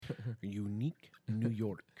Unique New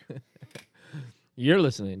York. You're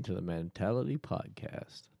listening to the Mentality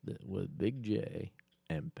Podcast with Big J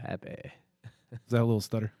and Pappy. Is that a little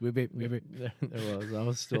stutter? There was. I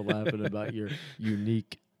was still laughing about your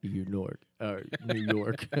unique New York.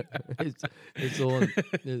 It's the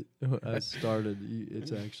one I started.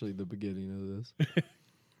 It's actually the beginning of this.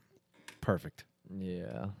 Perfect.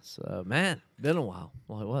 Yeah. So, man, been a while.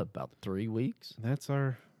 Like, what, about 3 weeks? That's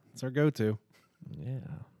our go-to. Yeah.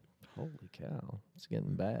 Holy cow. It's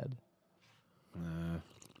getting bad.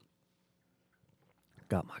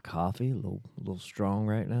 Got my coffee, a little strong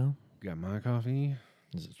right now. Got my coffee.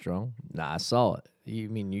 Is it strong? Nah, I saw it. You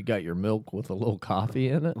mean you got your milk with a little coffee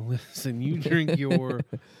in it? Listen, you drink your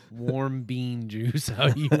warm bean juice how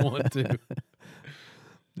you want to.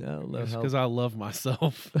 No, Just because I love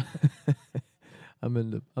myself. I'm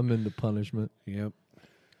into punishment. Yep.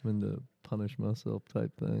 I'm into punish myself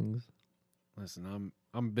type things. Listen,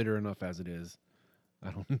 I'm bitter enough as it is. I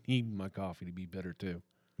don't need my coffee to be bitter too.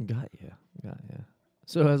 Got ya.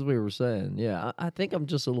 So as we were saying, yeah, I think I'm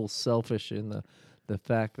just a little selfish in the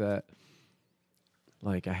fact that,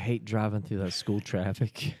 like, I hate driving through that school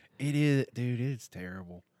traffic. It is, dude. It's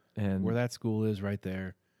terrible. And where that school is, right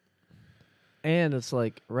there. And it's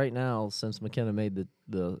like right now, since McKenna made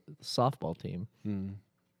the softball team,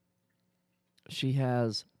 she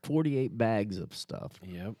has 48 bags of stuff.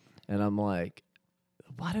 Yep. And I'm like,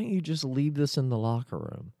 why don't you just leave this in the locker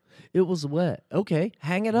room? It was wet. Okay,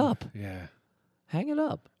 hang it up. Yeah. Hang it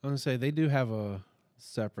up. I'm going to say, they do have a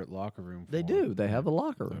separate locker room for They do. They have a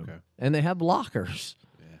locker room. Okay. And they have lockers.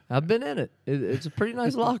 Yeah. I've been in it. It's a pretty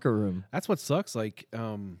nice locker room. That's what sucks. Like,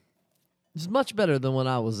 It's much better than when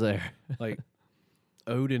I was there. like,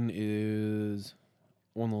 Odin is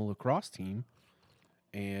on the lacrosse team,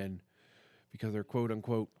 and because they're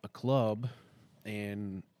quote-unquote a club,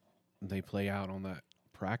 and they play out on that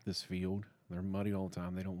practice field, they're muddy all the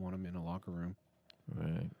time. They don't want them in a locker room.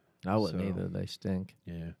 Right. I wouldn't either. They stink.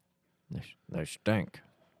 Yeah. They stink.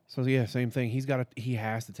 So, yeah, same thing. He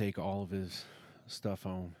has to take all of his stuff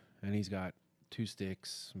home, and he's got 2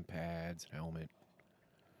 sticks, some pads, helmet.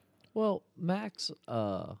 Well, Max,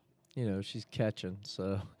 she's catching,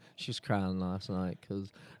 so she's crying last night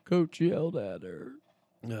because Coach yelled at her.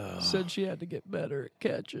 Said she had to get better at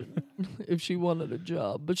catching if she wanted a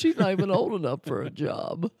job, but she's not even old enough for a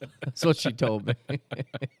job. That's what she told me.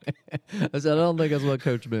 I said, I don't think that's what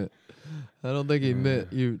Coach meant. I don't think he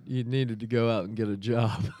meant you needed to go out and get a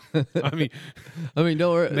job. I mean,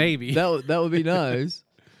 don't worry. Maybe. That would be nice.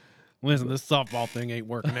 Listen, this softball thing ain't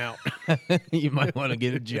working out. You might want to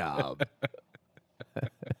get a job.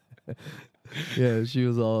 Yeah, she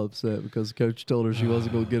was all upset because Coach told her she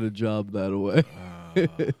wasn't going to get a job that way.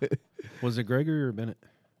 Was it Gregory or Bennett?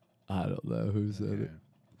 I don't know who said it.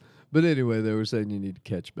 But anyway, they were saying you need to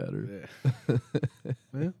catch better.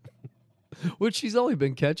 Yeah. Which she's only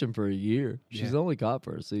been catching for a year. She's Yeah. only caught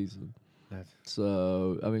for a season.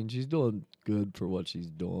 So, I mean, she's doing good for what she's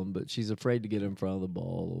doing, but she's afraid to get in front of the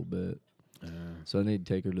ball a little bit. So I need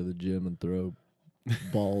to take her to the gym and throw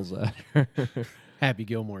balls at her. Happy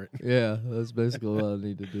Gilmore. Yeah, that's basically what I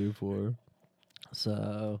need to do for her.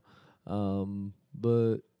 So,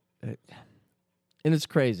 but, and it's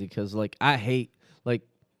crazy because, like, I hate, like,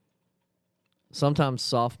 sometimes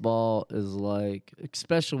softball is like,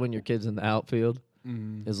 especially when your kid's in the outfield,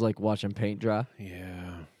 is like watching paint dry.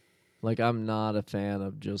 Yeah. Like, I'm not a fan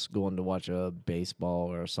of just going to watch a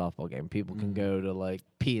baseball or a softball game. People can go to, like,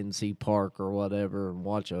 PNC Park or whatever and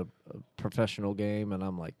watch a professional game, and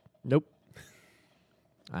I'm like, nope.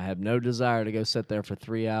 I have no desire to go sit there for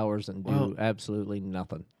 3 hours and do absolutely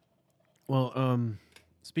nothing. Well,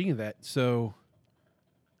 speaking of that, so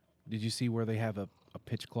did you see where they have a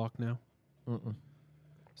pitch clock now? Mm-mm.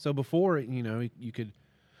 So before, you could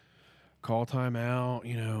call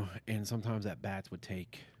timeout, and sometimes at bats would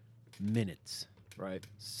take minutes. Right.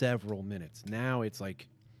 Several minutes. Now it's like,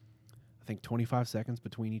 I think 25 seconds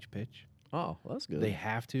between each pitch. Oh, that's good. They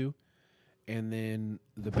have to. And then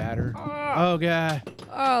the batter. Oh, God.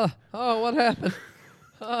 Oh, what happened?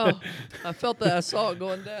 Oh, I felt that. I saw it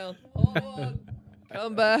going down. Hold on.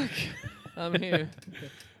 Come back. I'm here.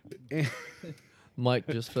 Mike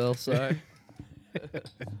just fell. Sorry.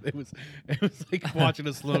 It was like watching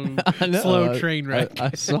a slow train wreck.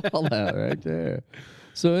 I saw that right there.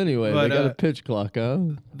 So anyway, they got a pitch clock, huh?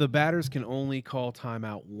 The batters can only call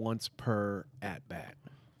timeout once per at bat.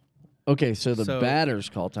 Okay, so the batters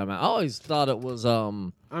call timeout. I always thought it was. I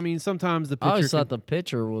mean, sometimes the pitcher. I always thought the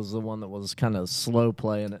pitcher was the one that was kind of slow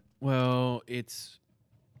playing it. Well, it's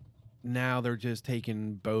now they're just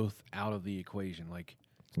taking both out of the equation, like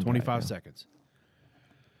 25 seconds.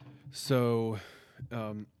 So,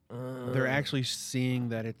 They're actually seeing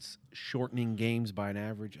that it's shortening games by an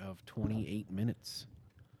average of 28 minutes.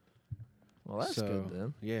 Well, that's good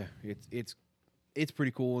then. Yeah, it's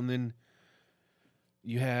pretty cool. And then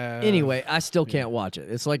you have Anyway, I still can't watch it.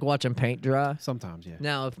 It's like watching paint dry. sometimes, yeah.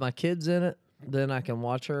 Now, if my kid's in it, then I can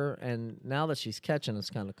watch her. And now that she's catching, it's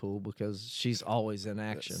kind of cool because she's always in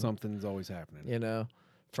action. Something's always happening. You know,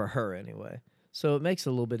 for her anyway. So it makes it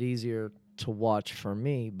a little bit easier to watch for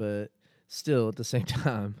me, but still at the same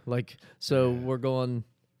time, like, so we're going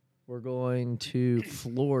to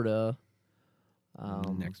Florida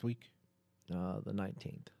Next week. The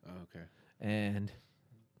 19th. Oh, okay. And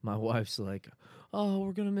my wife's like, "Oh,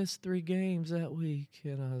 we're gonna miss 3 games that week,"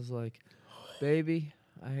 and I was like, "Baby,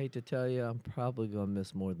 I hate to tell you, I'm probably gonna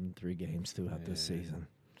miss more than 3 games throughout this season.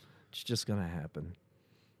 It's just gonna happen."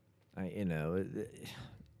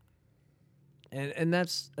 And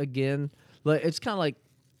that's again, like, it's kind of like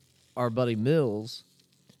our buddy Mills.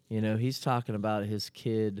 You know, he's talking about his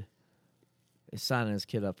kid, signing his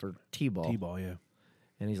kid up for T-ball. T-ball, yeah.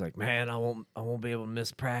 And he's like, "Man, I won't be able to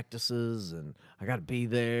miss practices, and I got to be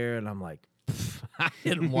there." And I'm like, I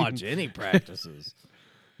didn't watch any practices.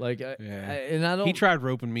 Like, I don't. He tried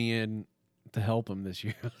roping me in to help him this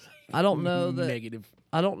year. I don't know that. Negative.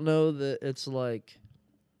 I don't know that it's like.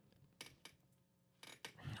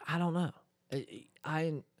 I don't know.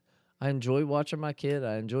 I enjoy watching my kid.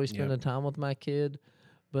 I enjoy spending time with my kid,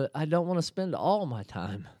 but I don't want to spend all my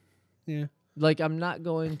time. Yeah. Like, I'm not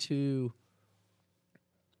going to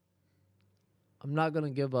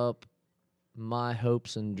give up my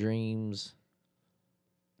hopes and dreams.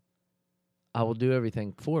 I will do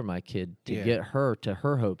everything for my kid to get her to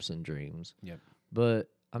her hopes and dreams. Yep. But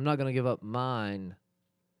I'm not going to give up mine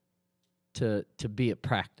to be at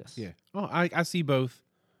practice. Yeah. Oh, I see both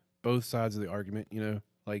sides of the argument, you know.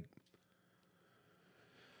 Like,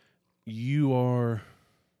 you are,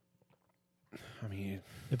 I mean,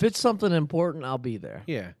 if it's something important, I'll be there.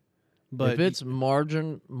 Yeah. But if it's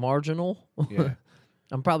marginal, yeah.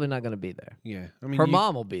 I'm probably not going to be there. Yeah. I mean, her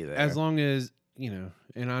mom will be there. As long as, you know,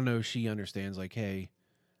 and I know she understands, like, hey,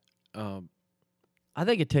 I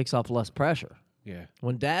think it takes off less pressure. Yeah.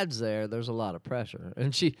 When Dad's there, there's a lot of pressure.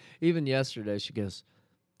 And she, even yesterday, she goes,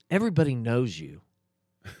 "Everybody knows you."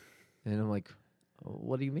 And I'm like,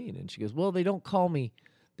 "What do you mean?" And she goes, "Well, they don't call me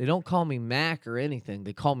Mac or anything.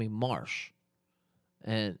 They call me Marsh."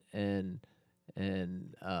 And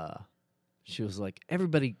she was like,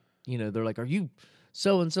 "Everybody, you know, they're like, 'Are you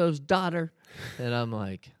so-and-so's daughter?'" And I'm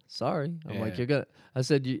like, "Sorry." I'm like, I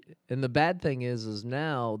said, and the bad thing is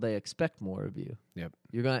now they expect more of you. Yep.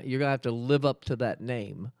 You're gonna have to live up to that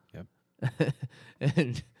name. Yep.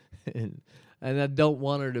 and I don't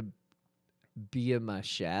want her to be in my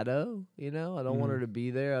shadow, you know? I don't want her to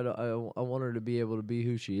be there. I want her to be able to be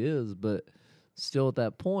who she is, but still at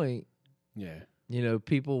that point, you know,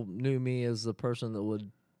 people knew me as the person that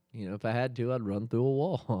would, you know, if I had to, I'd run through a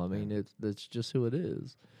wall. I mean, that's just who it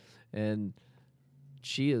is. And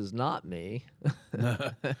she is not me.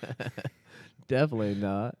 Definitely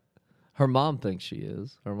not. Her mom thinks she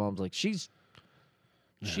is. Her mom's like, she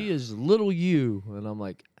is little you. And I'm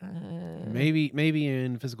like, maybe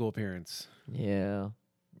in physical appearance. Yeah.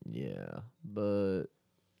 But,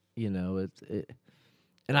 you know, it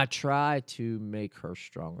and I try to make her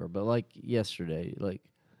stronger. But like yesterday, like,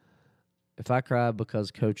 if I cried because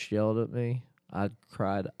Coach yelled at me, I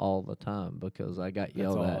cried all the time because I got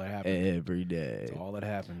yelled at every day. That's all that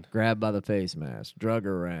happened. Grabbed by the face mask, drug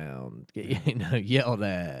around, you know, yelled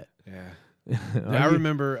at. Yeah. I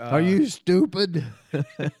remember. Are you stupid?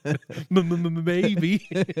 Maybe.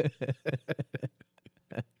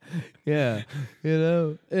 Yeah, you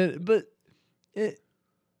know.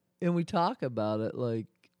 And we talk about it like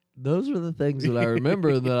those are the things that I remember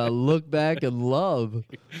and that I look back and love.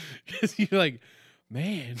 Because you're like,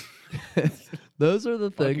 man, those are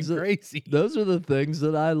the things crazy. Those are the things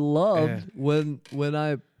that I loved when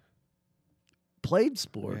I played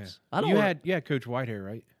sports. Yeah. You had Coach Whitehair,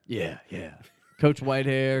 right? Yeah. Coach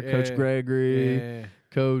Whitehair, Coach Gregory,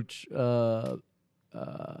 Coach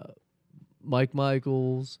Mike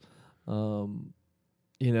Michaels,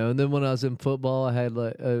 you know. And then when I was in football, I had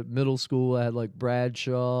like middle school. I had like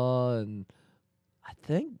Bradshaw, and I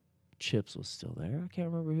think Chips was still there. I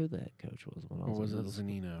can't remember who that coach was when I was. Or was it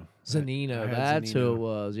Zanino? Zanino, that's who it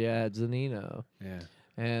was. Yeah, I had Zanino. Yeah,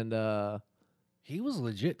 and he was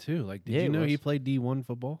legit too. Like, did you know he played D1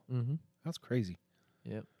 football? Mm-hmm. That's crazy.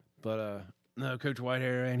 Yep. But no, Coach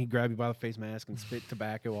Whitehair, and he grabbed you by the face mask and spit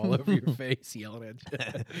tobacco all over your face, yelling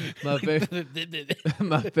at you.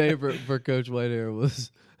 My favorite for Coach Whitehair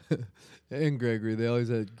was and Gregory, they always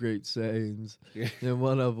had great sayings. Yeah. And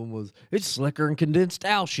one of them was, "It's slicker and condensed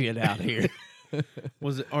owl shit out here."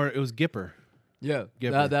 Was it? Or it was Gipper. Yeah,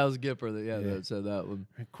 Gipper. that was Gipper. That said that one.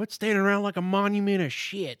 Quit standing around like a monument of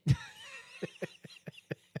shit.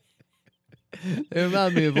 They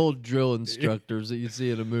remind me of old drill instructors that you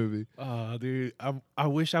see in a movie. Oh, dude, I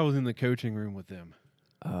wish I was in the coaching room with them.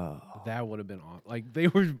 Oh, That would have been awesome. Like, they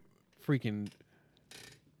were freaking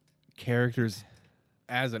characters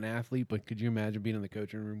as an athlete, but could you imagine being in the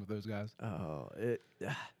coaching room with those guys?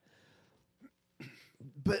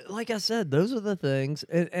 But like I said, those are the things,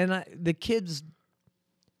 and the kids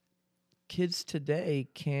today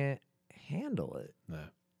can't handle it. No.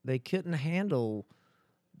 They couldn't handle.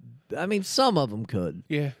 I mean, some of them could.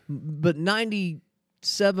 Yeah. But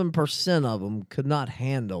 97% of them could not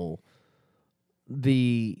handle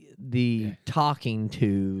the talking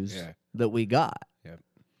tos that we got. Yep.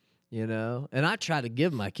 You know? And I try to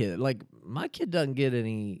give my kid, like, my kid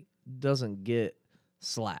doesn't get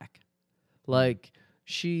slack. Like,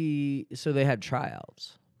 so they had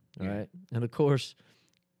tryouts, right? And of course,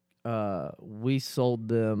 we sold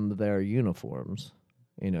them their uniforms,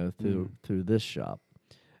 through this shop.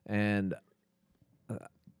 And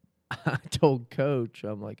I told Coach,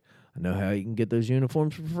 I'm like, I know how you can get those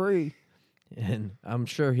uniforms for free. And I'm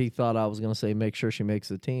sure he thought I was going to say, make sure she makes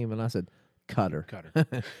the team. And I said, cut her. Cut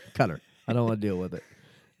her. I don't want to deal with it.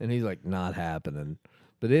 And he's like, not happening.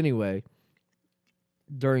 But anyway,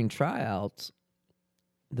 during tryouts,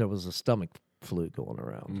 there was a stomach flu going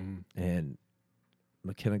around. And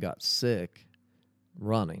McKenna got sick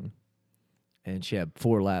running. And she had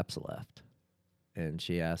 4 laps left. And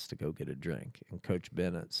she asked to go get a drink. And Coach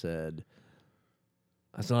Bennett said,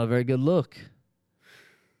 that's not a very good look.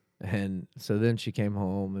 And so then she came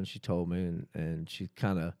home and she told me, and she's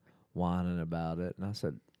kind of whining about it. And I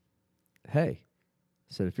said, hey,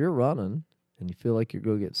 if you're running and you feel like you're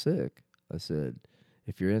going to get sick, I said,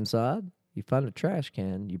 if you're inside, you find a trash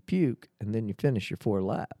can, you puke, and then you finish your 4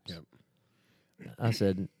 laps. Yep. I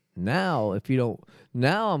said, now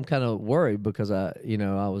I'm kind of worried because I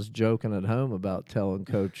was joking at home about telling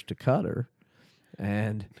Coach to cut her,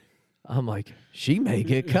 and I'm like, she may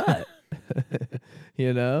get cut,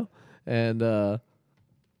 and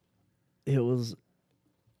it was,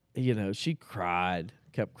 she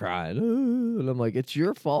kept crying, and I'm like, it's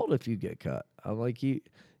your fault if you get cut. I'm like, you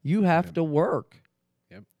have to work.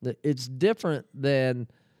 Yep. It's different than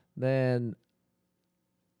a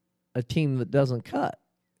team that doesn't cut.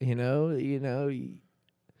 You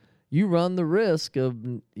run the risk of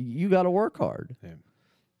you got to work hard. Yeah.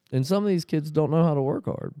 And some of these kids don't know how to work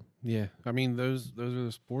hard. Yeah. I mean, those are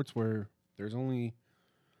the sports where there's only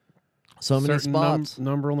so many spots.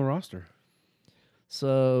 Number on the roster.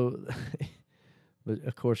 So, but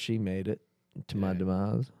of course she made it to my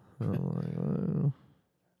demise. Now,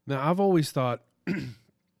 I've always thought,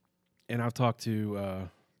 and I've talked to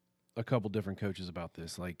a couple different coaches about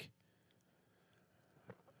this, like,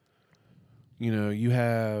 you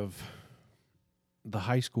have the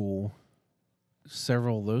high school,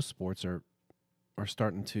 several of those sports are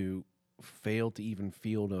starting to fail to even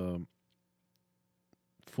field a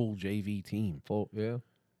full JV team.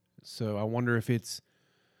 So I wonder if it's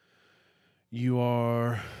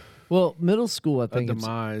well, middle school, I think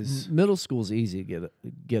demise. Middle school's easy to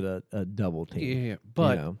get a double team. Yeah,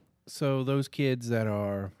 but so those kids that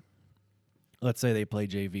are, let's say they play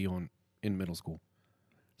JV in middle school,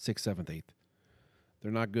 6th, 7th, 8th.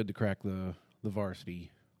 They're not good to crack the varsity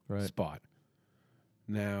spot.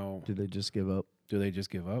 Now, do they just give up?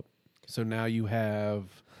 So now you have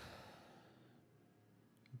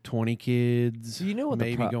 20 kids. You know what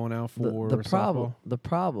maybe going out for the problem? softball? The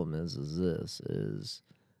problem is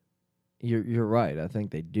you're right. I think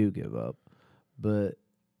they do give up, but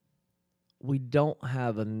we don't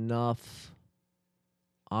have enough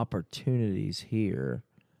opportunities here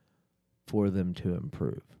for them to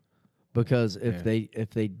improve. Because if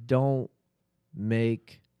they don't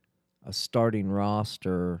make a starting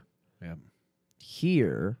roster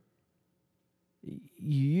here,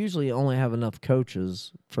 you usually only have enough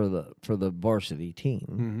coaches for the varsity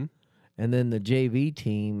team, and then the JV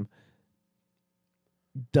team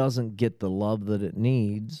doesn't get the love that it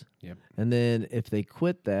needs. And then if they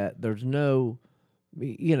quit that, there's no,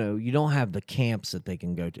 you don't have the camps that they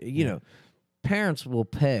can go to. Parents will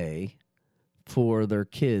pay for their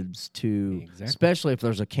kids to, especially if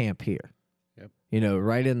there's a camp here,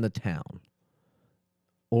 right in the town,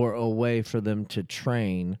 or a way for them to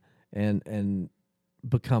train and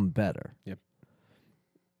become better.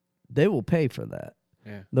 They will pay for that.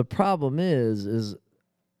 The problem is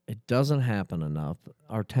it doesn't happen enough.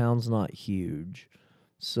 Our town's not huge,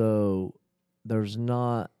 So there's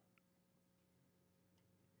not,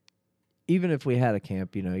 even if we had a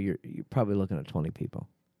camp, you're probably looking at 20 people,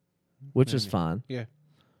 which is Maybe. fine. Yeah.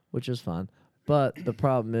 Which is fine. But the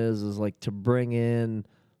problem is like to bring in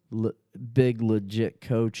big legit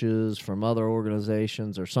coaches from other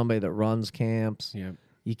organizations or somebody that runs camps, Yeah.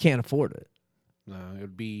 you can't afford it. No, it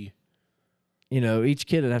would be. Each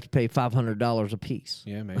kid would have to pay $500 a piece.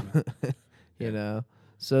 Yeah, maybe.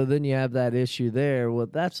 So then you have that issue there. Well,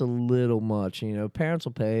 that's a little much. Parents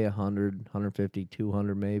will pay 100, 150,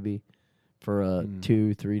 200 maybe for a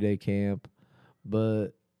 2-3 day camp, but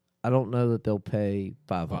I don't know that they'll pay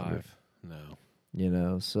 500.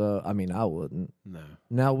 No. So I mean, I wouldn't. No.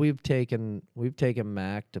 Now we've taken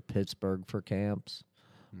Mac to Pittsburgh for camps.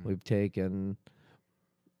 We've taken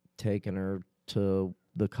her to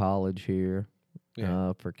the college here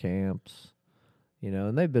for camps.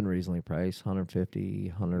 And they've been reasonably priced, 150,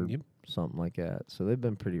 100, something like that. So they've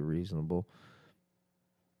been pretty reasonable.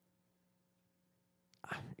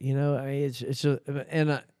 I mean, it's just,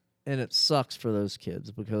 and it sucks for those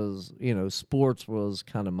kids because sports was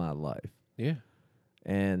kind of my life. Yeah.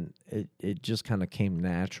 And it just kind of came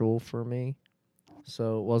natural for me.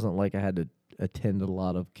 So it wasn't like I had to attend a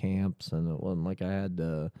lot of camps, and it wasn't like I had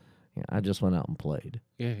to. I just went out and played.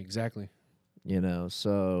 Yeah, exactly.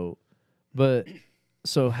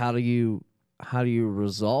 So how do you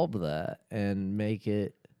resolve that and make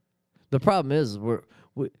it? The problem is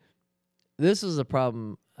this is a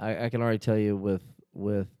problem I can already tell you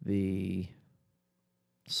with the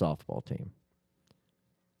softball team.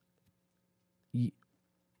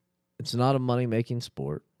 It's not a money-making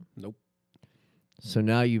sport. Nope. So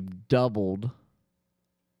now you've doubled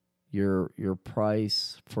your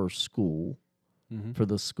price for school, for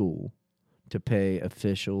the school, to pay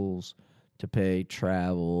officials, to pay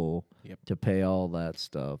travel, to pay all that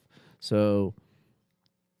stuff. So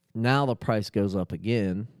now the price goes up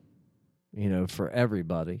again, for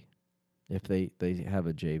everybody if they have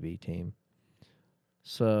a JV team.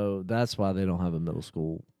 So that's why they don't have a middle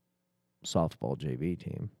school softball JV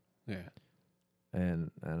team. Yeah.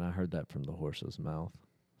 And I heard that from the horse's mouth.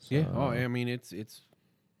 So, Yeah. Oh, I mean, it's.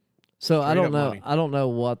 So I don't know. Money. I don't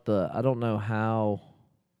know I don't know how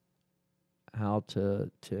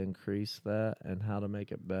to increase that and how to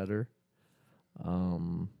make it better.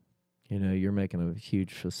 You're making a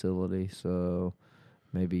huge facility, so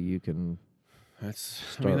maybe you can. That's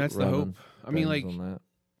the hope. I mean, like, on that.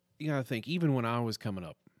 You gotta think. Even when I was coming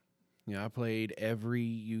up, I played every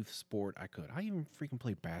youth sport I could. I even freaking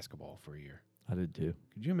played basketball for a year. I did too.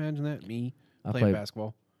 Could you imagine that? Me I playing played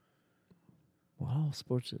basketball. What all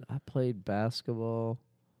sports? I played basketball.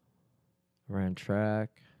 Ran track.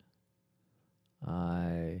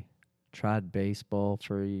 I tried baseball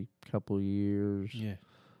for a couple years. Yeah.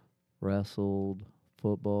 Wrestled,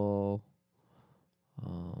 football.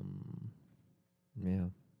 Yeah,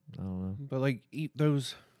 I don't know. But like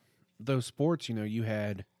those sports, you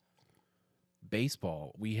had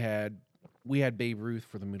baseball. We had Babe Ruth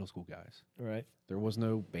for the middle school guys. Right. There was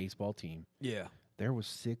no baseball team. Yeah. There was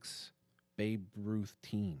 6 Babe Ruth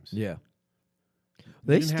teams. Yeah.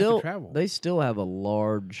 They didn't have to travel. They still have a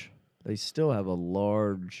large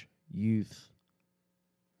youth.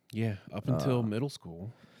 Yeah, up until middle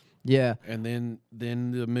school. Yeah. And then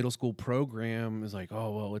the middle school program is like,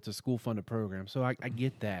 oh, well, it's a school-funded program. So I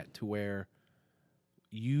get that, to where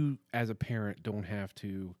you, as a parent, don't have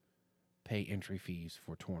to pay entry fees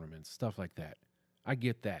for tournaments, stuff like that. I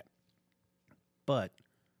get that. But,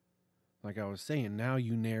 like I was saying, now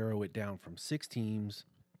you narrow it down from 6 teams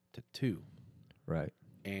to 2. Right.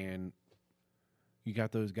 And you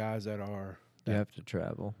got those guys that you have to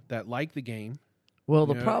travel, that like the game. Well,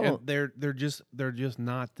 the problem, they're just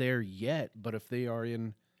not there yet. But if they are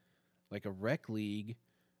in like a rec league,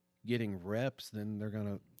 getting reps, then they're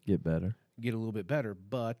gonna get better, get a little bit better.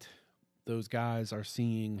 But those guys are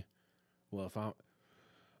seeing, well, if I'm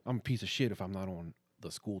a piece of shit if I'm not on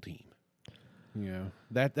the school team.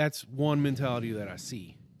 That's one mentality that I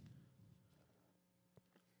see.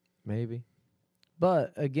 Maybe,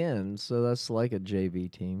 but again, so that's like a JV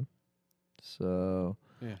team. So.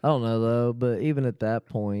 Yeah. I don't know though, but even at that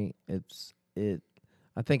point, I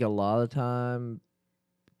think a lot of time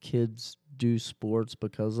kids do sports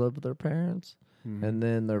because of their parents, and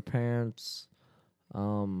then their parents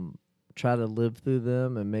try to live through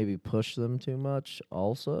them and maybe push them too much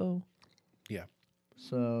also. Yeah.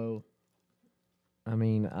 So, I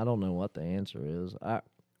mean, I don't know what the answer is. I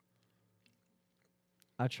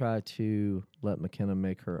try to let McKenna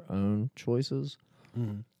make her own choices,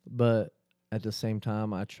 but at the same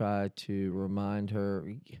time, I try to remind her,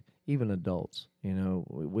 even adults,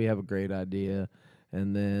 we have a great idea,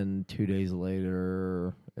 and then 2 days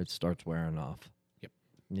later it starts wearing off. Yep.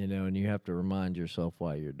 You know, and you have to remind yourself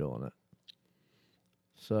why you're doing it.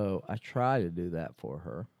 So I try to do that for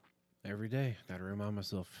her. Every day, gotta remind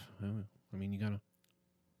myself. I mean, you gotta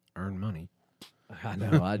earn money. I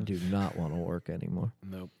know I do not want to work anymore.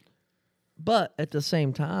 Nope. But at the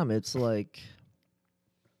same time, it's like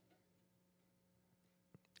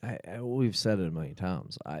we've said it a million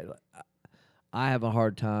times. I have a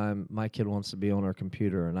hard time. My kid wants to be on her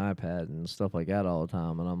computer and iPad and stuff like that all the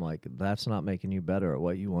time, and I'm like, that's not making you better at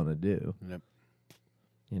what you want to do. Yep.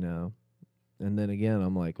 You know. And then again,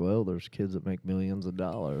 I'm like, well, there's kids that make millions of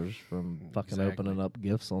dollars from fucking opening up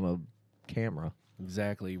gifts on a camera.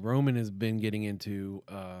 Exactly. Roman has been getting into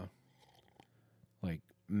like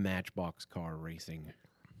Matchbox car racing.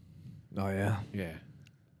 Oh yeah. Yeah.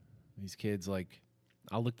 These kids, like,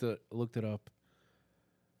 I looked it up.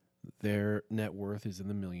 Their net worth is in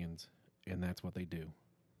the millions, and that's what they do.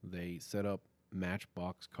 They set up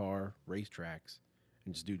Matchbox car racetracks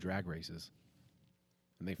and just do drag races,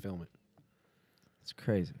 and they film it. It's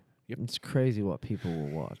crazy. Yep. It's crazy what people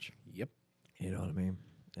will watch. Yep. You know what I mean?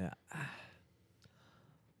 Yeah.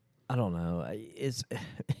 I don't know. It's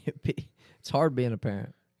hard being a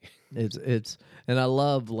parent. It's and I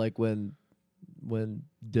love like when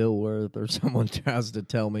Dilworth or someone tries to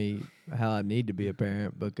tell me how I need to be a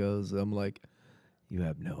parent, because I'm like, you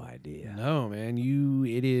have no idea. No, man. You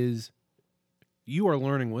are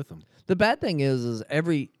learning with them. The bad thing is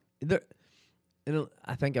and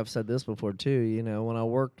I think I've said this before too. You know, when I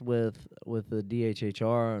worked with the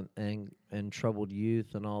DHHR and troubled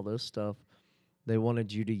youth and all this stuff, they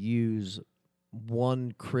wanted you to use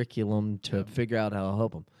one curriculum to figure out how to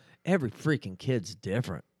help them. Every freaking kid's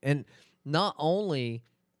different, and not only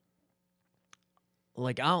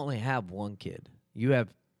like I only have one kid. You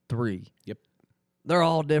have 3. Yep. They're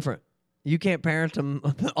all different. You can't parent them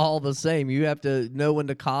all the same. You have to know when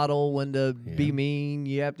to coddle, when to be mean.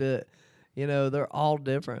 You have to. You know, they're all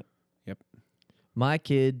different. Yep. My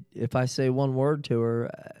kid, if I say one word to her,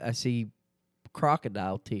 I see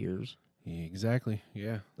crocodile tears. Yeah, exactly.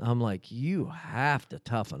 Yeah. I'm like, you have to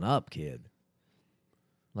toughen up, kid.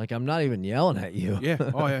 Like, I'm not even yelling at you. Yeah.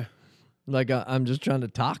 Oh, yeah. Like, I'm just trying to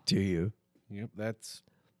talk to you. Yep. That's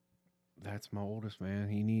my oldest, man.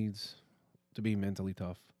 He needs to be mentally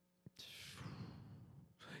tough.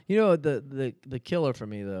 You know, the killer for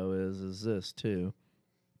me, though, is this, too.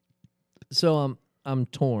 So I'm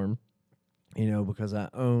torn, you know, because I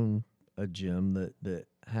own a gym that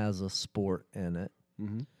has a sport in it.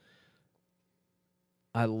 Mm-hmm.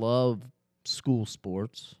 I love school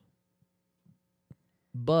sports,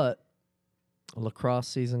 but lacrosse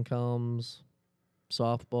season comes,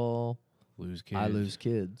 softball, I lose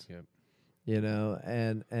kids. Yep. You know,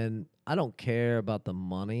 and I don't care about the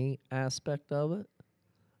money aspect of it,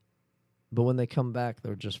 but when they come back,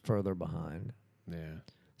 they're just further behind. Yeah.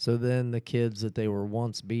 So then the kids that they were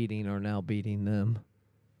once beating are now beating them.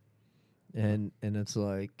 And it's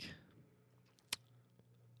like,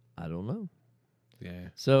 I don't know. Yeah.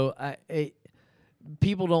 So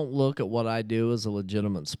people don't look at what I do as a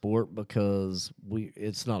legitimate sport because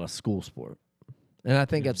it's not a school sport. And I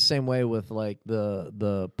think that's the same way with like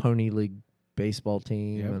the Pony League baseball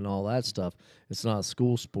team and all that stuff. It's not a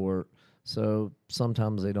school sport, so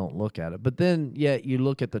sometimes they don't look at it. But then yet you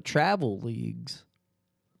look at the travel leagues,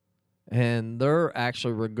 and they're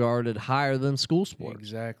actually regarded higher than school sports.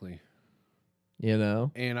 Exactly. You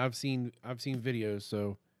know? And I've seen videos,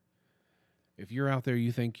 so if you're out there,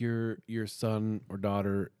 you think your son or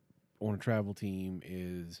daughter on a travel team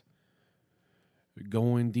is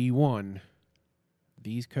going D1,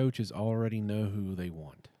 these coaches already know who they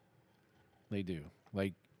want. They do.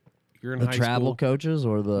 Like, you're in the high travel school, coaches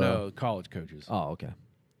or the no, college coaches. Oh, okay.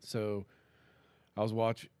 So I was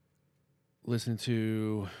listening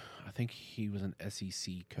to, I think he was an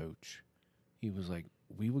SEC coach. He was like,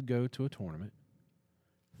 we would go to a tournament,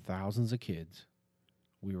 thousands of kids.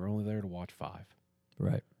 We were only there to watch 5.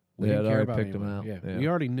 Right. We had didn't care already about picked them anyone. out. Yeah, we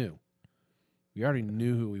already knew. We already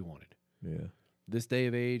knew who we wanted. Yeah. This day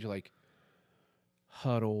of age, like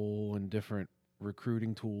Huddle and different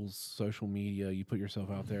recruiting tools, social media, you put yourself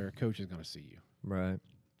out there, a coach is going to see you. Right.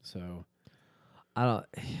 So I don't,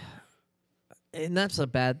 and that's a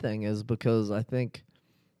bad thing, is because I think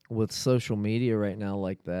with social media right now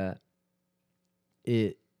like that,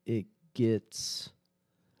 it's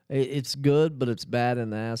good, but it's bad in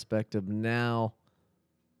the aspect of now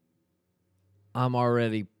I'm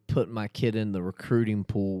already putting my kid in the recruiting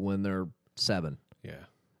pool when they're 7. yeah.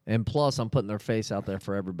 And plus I'm putting their face out there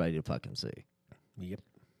for everybody to fucking see. Yep.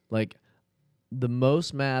 Like, the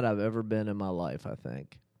most mad I've ever been in my life, I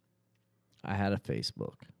think, I had a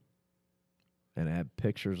Facebook. And I had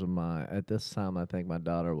pictures of at this time, I think my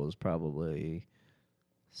daughter was probably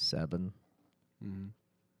 7. Mm-hmm.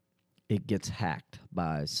 It gets hacked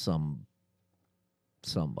by somebody.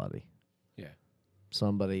 Yeah.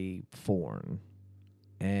 Somebody foreign.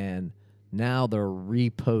 And now they're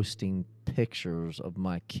reposting pictures of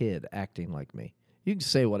my kid acting like me. You can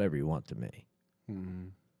say whatever you want to me. Mm-hmm.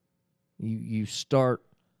 You start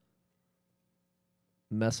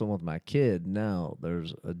messing with my kid, now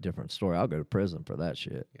there's a different story. I'll go to prison for that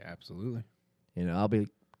shit. Yeah, absolutely. You know, I'll be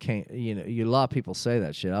a lot of people say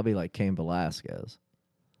that shit. I'll be like Cain Velasquez.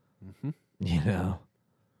 Mm-hmm. You know,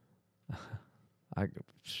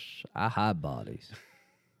 I hide bodies.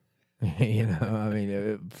 You know, I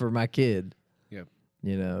mean, for my kid. Yep.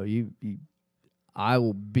 You know, I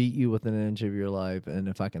will beat you within an inch of your life, and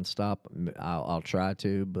if I can stop, I'll try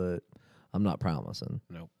to, but I'm not promising.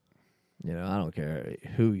 Nope. You know, I don't care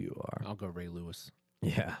who you are. I'll go Ray Lewis.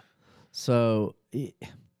 Yeah. So,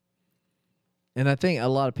 and I think a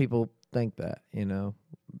lot of people think that, you know.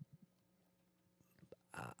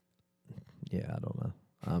 Yeah, I don't know.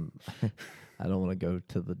 I don't want to go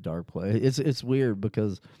to the dark place. It's weird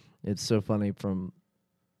because it's so funny from,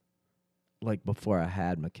 like, before I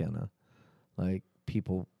had McKenna. Like,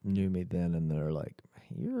 people knew me then, and they're like,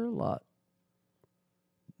 you're a lot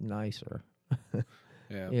nicer.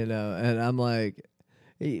 Yeah. You know, and I'm like,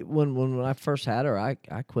 when I first had her, I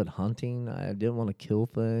quit hunting. I didn't want to kill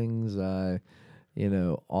things. You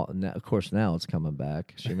know, now, of course, now it's coming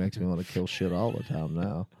back. She makes me want to kill shit all the time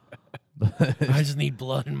now. But I just need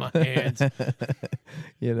blood in my hands.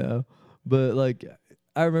 You know, but like,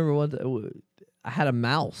 I remember one day, I had a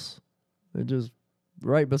mouse. It just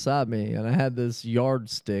right beside me, and I had this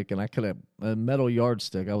yardstick, and I could have a metal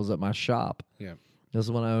yardstick. I was at my shop. Yeah. This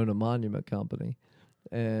is when I owned a monument company.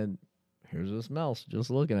 And here's this mouse just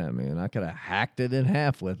looking at me, and I could have hacked it in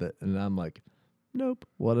half with it. And I'm like, nope.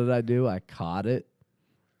 What did I do? I caught it.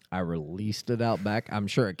 I released it out back. I'm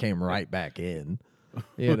sure it came right back in,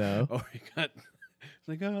 you know. Oh, you got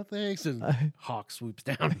like, oh, thanks. And hawk swoops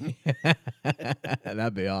down.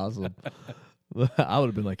 That'd be awesome. I would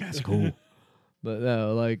have been like, that's cool. But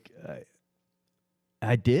no, like,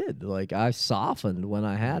 I did. Like, I softened when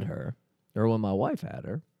I had her, or when my wife had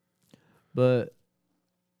her. But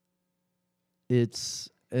it's,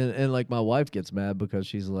 and like, my wife gets mad because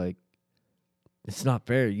she's like, it's not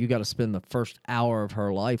fair. You got to spend the first hour of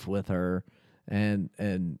her life with her,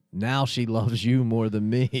 and now she loves you more than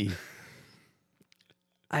me.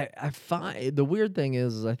 I find the weird thing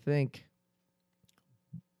is I think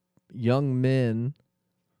young men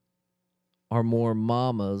are more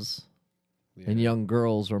mamas and young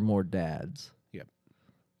girls are more dads. Yep.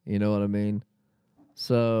 You know what I mean?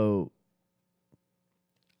 So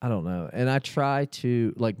I don't know. And I try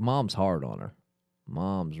to, like, mom's hard on her.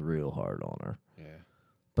 Mom's real hard on her. Yeah.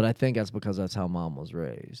 But I think that's because that's how mom was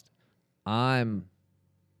raised. I'm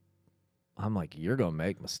like, you're going to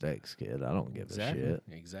make mistakes, kid. I don't give a shit.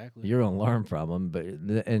 Exactly. You're going to learn from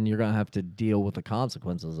them, and you're going to have to deal with the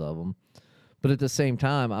consequences of them. But at the same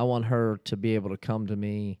time, I want her to be able to come to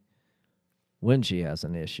me when she has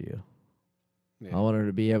an issue. Yeah. I want her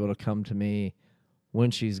to be able to come to me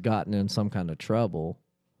when she's gotten in some kind of trouble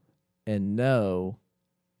and know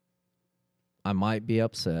I might be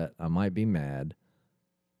upset, I might be mad.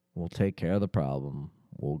 We'll take care of the problem.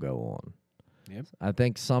 We'll go on. Yep. I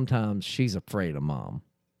think sometimes she's afraid of mom,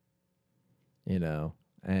 you know,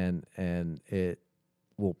 and it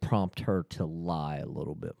will prompt her to lie a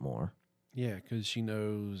little bit more. Yeah, because she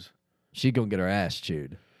knows she's gonna get her ass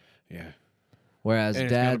chewed. Yeah. Whereas and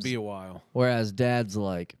dad's it's gonna be a while. Whereas dad's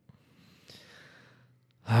like,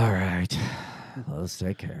 all right, let's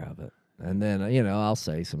take care of it. And then, you know, I'll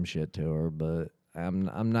say some shit to her, but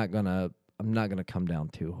I'm not gonna come down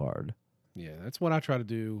too hard. Yeah, that's what I try to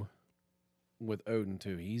do with Odin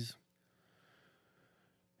too. He's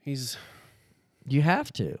you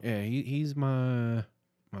have to. Yeah, he's my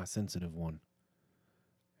sensitive one.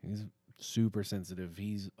 He's super sensitive.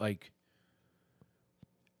 He's like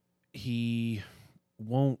he's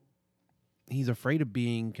afraid of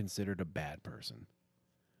being considered a bad person.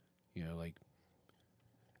 You know, like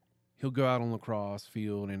he'll go out on the lacrosse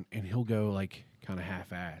field and he'll go like kind of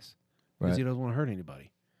half-ass because he doesn't want to hurt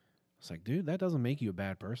anybody. It's like, dude, that doesn't make you a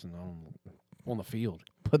bad person on the field.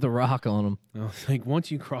 Put the rock on him. I was like,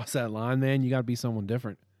 once you cross that line, man, you got to be someone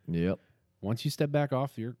different. Yep. Once you step back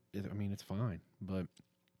off, it's fine. But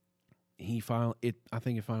I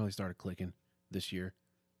think it finally started clicking this year.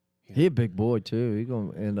 He a big boy too. He's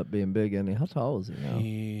gonna end up being big, isn't he? How tall is he now?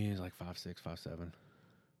 He's like 5'6", 5'7".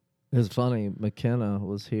 It's funny. McKenna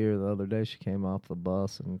was here the other day. She came off the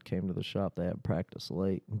bus and came to the shop. They had practice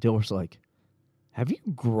late. And Diller's like, "Have you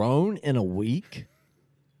grown in a week?"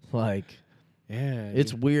 Like, Yeah,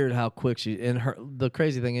 it's weird how quick she. And her. The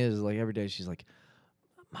crazy thing is, like every day she's like,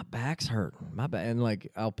 "My back's hurting. My back," and like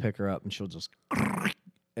I'll pick her up and she'll just,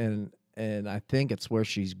 and I think it's where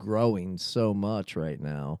she's growing so much right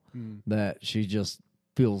now that she just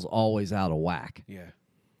feels always out of whack. Yeah.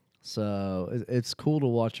 So it's cool to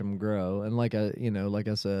watch them grow, and like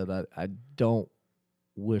I said, I don't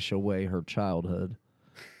wish away her childhood,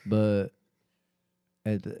 but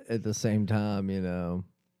at the same time,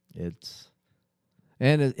 it's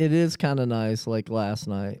and it is kind of nice. Like last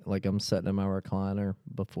night, like I'm sitting in my recliner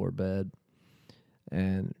before bed,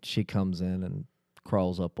 and she comes in and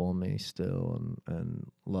crawls up on me still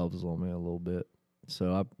and loves on me a little bit.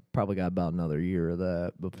 So I probably got about another year of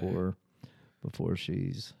that before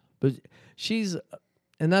she's. But she's,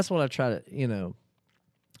 and that's what I try to,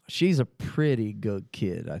 she's a pretty good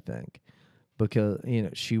kid, I think, because,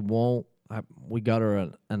 she won't, we got her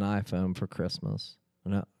an iPhone for Christmas.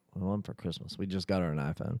 No, it wasn't for Christmas. We just got her an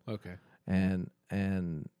iPhone. Okay. And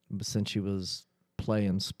since she was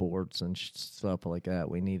playing sports and stuff like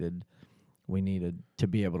that, we needed to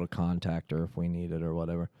be able to contact her if we needed or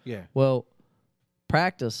whatever. Yeah. Well,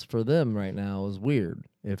 practice for them right now is weird.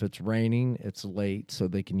 If it's raining, it's late so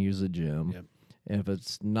they can use the gym. Yep. If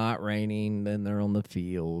it's not raining, then they're on the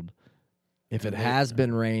field. If it has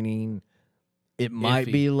been raining, it might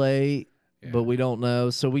be late, but we don't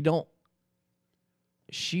know. So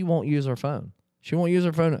she won't use her phone. She won't use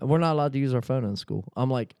her phone. We're not allowed to use our phone in school.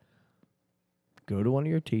 I'm like, go to one of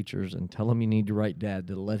your teachers and tell him you need to write Dad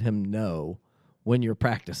to let him know when your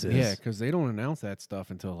practice is. Yeah, because they don't announce that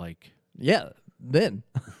stuff until like. Yeah, then.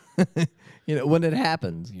 When it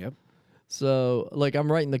happens. Yep. So, like,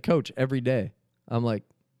 I'm writing the coach every day. I'm like,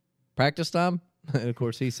 practice time? And, of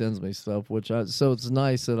course, he sends me stuff, so it's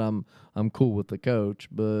nice that I'm cool with the coach,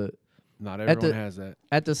 but not everyone has that.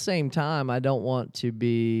 At the same time, I don't want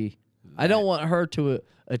her to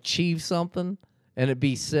achieve something and it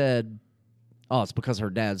be said, oh, it's because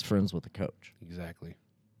her dad's friends with the coach. Exactly.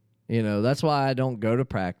 That's why I don't go to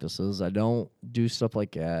practices. I don't do stuff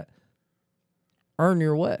like that. Earn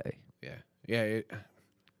your way. Yeah. Yeah.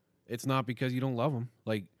 It's not because you don't love them.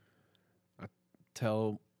 Like, I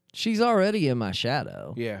tell. She's already in my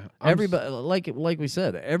shadow. Yeah. Everybody, like we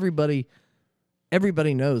said, everybody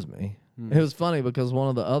knows me. It was funny because one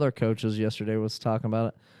of the other coaches yesterday was talking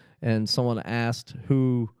about it, and someone asked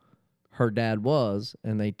who her dad was,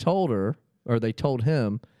 and they told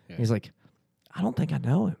him. Yeah. He's like, I don't think I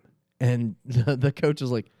know him. And the coach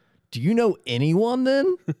is like, do you know anyone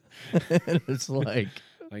then? And it's like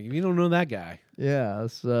if you don't know that guy. Yeah,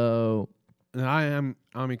 so and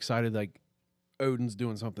I'm excited like Odin's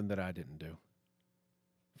doing something that I didn't do.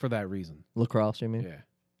 For that reason. Lacrosse, you mean? Yeah.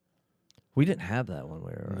 We didn't have that when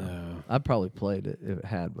we were around. No. I probably played it if it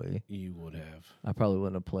had we. You would have. I probably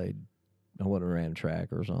wouldn't have played. I would have ran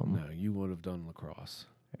track or something. No, you would have done lacrosse.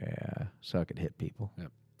 Yeah, so I could hit people.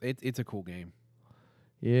 Yep. It's a cool game.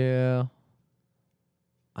 Yeah.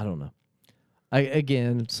 I don't know.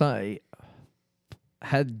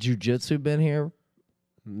 Had jiu-jitsu been here,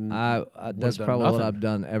 that's probably what I've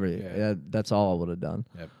done that's all I would have done.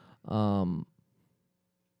 Yep.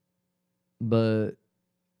 But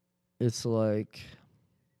it's like,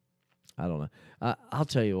 I don't know. I'll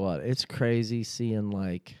tell you what, it's crazy seeing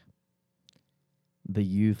like the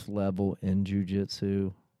youth level in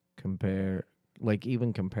jiu-jitsu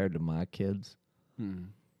even compared to my kids.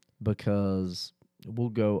 Because we'll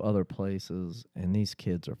go other places and these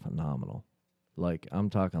kids are phenomenal. Like,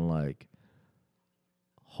 I'm talking like,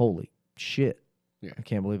 holy shit. Yeah. I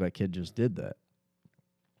can't believe that kid just did that.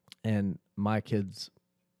 And my kids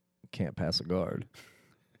can't pass a guard.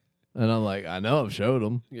 And I'm like, I know, I've showed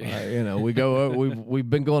them. Yeah. We've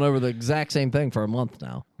been going over the exact same thing for a month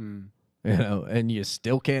now. And you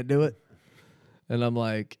still can't do it. And I'm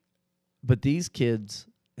like, but these kids,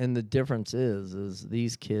 and the difference is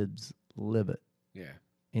these kids live it.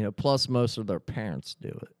 Yeah. Plus most of their parents do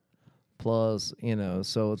it. Plus,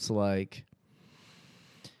 so it's like,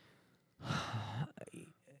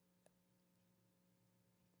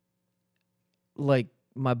 like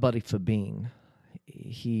my buddy Fabine,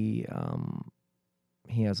 he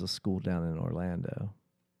has a school down in Orlando,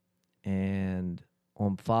 and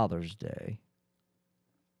on Father's Day,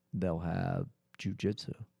 they'll have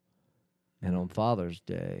jiu-jitsu, and on Father's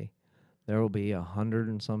Day, there will be 100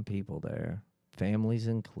 and some people there, families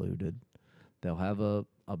included. They'll have a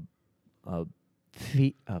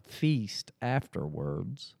feast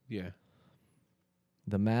afterwards. Yeah.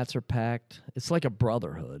 The mats are packed. It's like a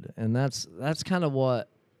brotherhood, and that's kind of what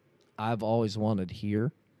I've always wanted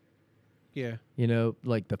here. Yeah. You know,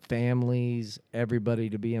 like the families, everybody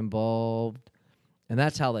to be involved, and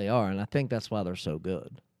that's how they are, and I think that's why they're so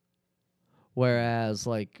good. Whereas,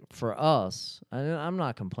 like for us, I'm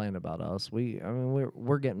not complaining about us.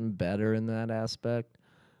 We're getting better in that aspect,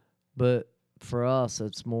 but for us,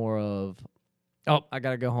 it's more of, oh, I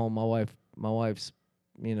gotta go home. My wife's,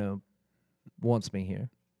 wants me here.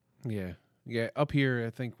 Yeah. Yeah. Up here, I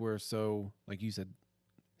think we're so, like you said,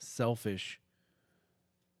 selfish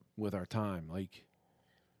with our time. Like,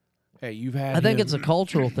 hey, you've had. I think him. it's a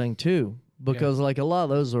cultural thing too, because like a lot of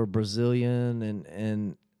those are Brazilian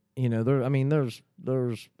and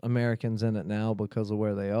there's Americans in it now because of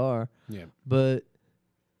where they are. Yeah. But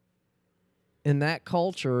in that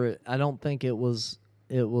culture, I don't think it was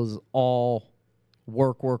all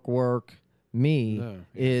work, me. No,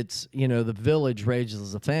 yeah. It's, the village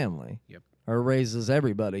raises a family. Yep. Or raises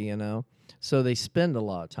everybody, So they spend a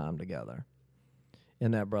lot of time together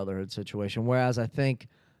in that brotherhood situation. Whereas I think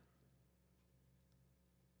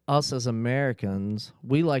us as Americans,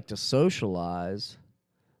 we like to socialize,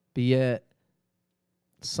 but yet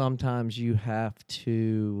sometimes you have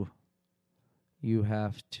to or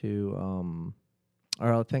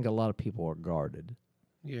I think a lot of people are guarded.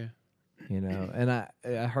 Yeah. And I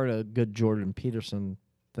heard a good Jordan Peterson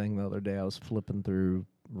thing the other day. I was flipping through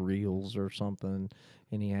reels or something,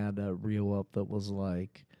 and he had a reel up that was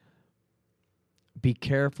like, be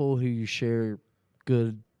careful who you share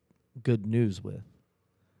good news with,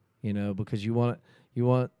 because you want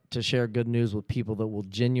to share good news with people that will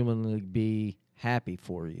genuinely be happy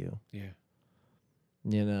for you. Yeah.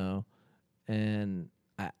 And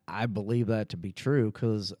I believe that to be true,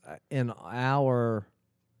 because in our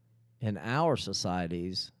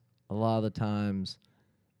societies, a lot of the times,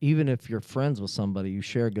 even if you're friends with somebody, you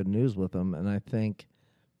share good news with them, and I think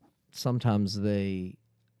sometimes they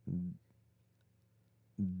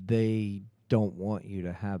don't want you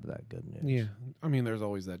to have that good news. Yeah. I mean, there's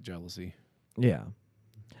always that jealousy. Yeah.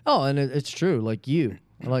 Oh, and it's true. Like you,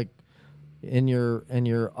 like in your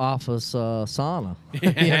office sauna,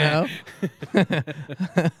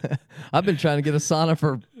 I've been trying to get a sauna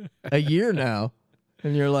for a year now,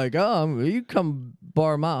 and you're like, oh, you come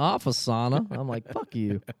borrow my office sauna. I'm like, fuck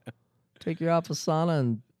you. Take your office sauna,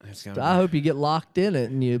 and I hope you get locked in it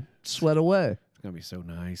and you sweat away. It's gonna be so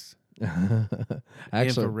nice.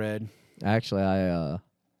 Actually, Infrared. I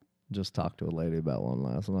just talked to a lady about one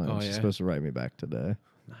last night. Oh, She's yeah? supposed to write me back today.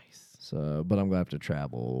 Nice. So, but I'm gonna have to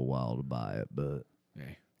travel a while to buy it. But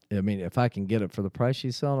Okay. I mean, if I can get it for the price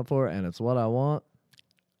she's selling it for, and it's what I want,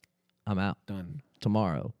 I'm out Done.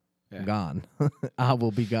 tomorrow. Yeah. Gone. I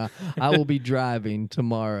will be gone. I will be driving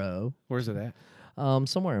tomorrow. Where's it at?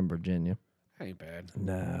 Somewhere in Virginia. Ain't bad.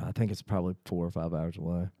 No, I think it's probably 4 or 5 hours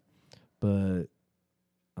away. But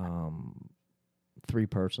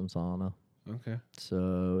 3-person sauna. Okay.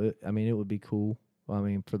 So it would be cool. I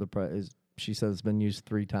mean, for the price, she said it's been used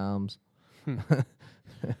 3 times.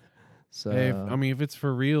 So, hey, if it's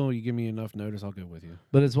for real, you give me enough notice, I'll go with you.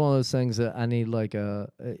 but it's one of those things that I need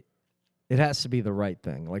it has to be the right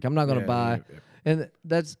thing. Like, I'm not going to buy, and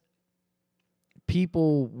that's,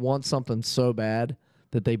 people want something so bad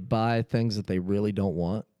that they buy things that they really don't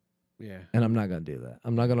want. Yeah. And I'm not going to do that.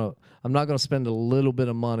 I'm not going to spend a little bit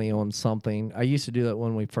of money on something. I used to do that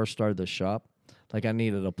when we first started the shop. Like, I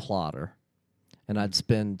needed a plotter, and I'd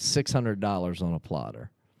spend $600 on a plotter,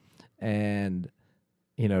 and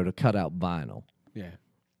to cut out vinyl. Yeah.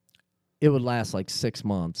 It would last like 6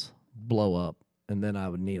 months, blow up, and then I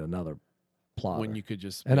would need another plotter. When you could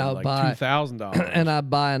just spend like $2,000. And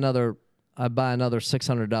I'd buy another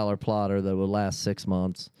 $600 plotter that would last 6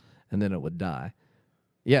 months, and then it would die.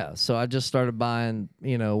 Yeah, so I just started buying,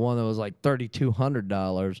 one that was like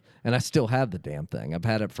 $3,200, and I still have the damn thing. I've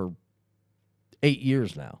had it for 8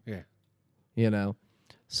 years now. Yeah.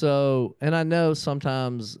 So, and I know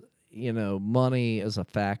sometimes, money is a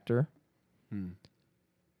factor.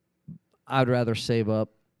 I'd rather save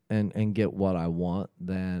up and get what I want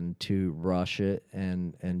than to rush it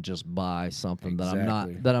and just buy something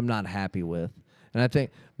that I'm not happy with. And I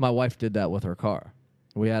think my wife did that with her car.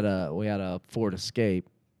 We had a Ford Escape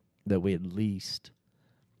that we had leased,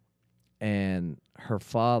 and her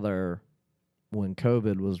father, when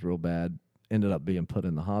COVID was real bad, ended up being put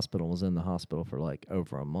in the hospital. Was in the hospital for like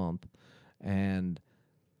over a month, and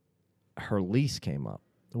her lease came up.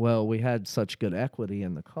 Well, we had such good equity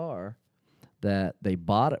in the car that they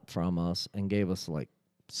bought it from us and gave us like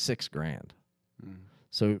 $6,000.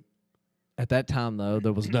 So at that time, though,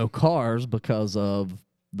 there was no cars because of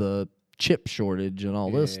the chip shortage and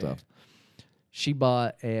all this stuff. she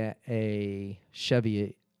bought a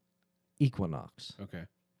Chevy Equinox, Okay.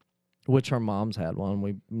 which her mom's had one.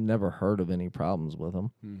 We never heard of any problems with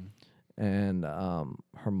them. And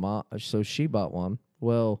her mom, so she bought one.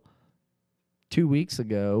 Well, 2 weeks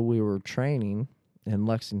ago, we were training in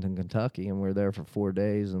Lexington, Kentucky, and we were there for 4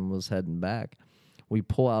 days and was heading back. We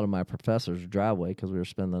pull out of my professor's driveway because we were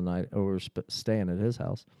spending the night, or we were staying at his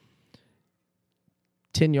house.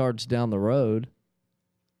 10 yards down the road,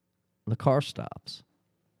 the car stops.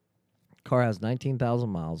 Car has 19,000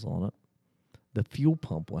 miles on it. The fuel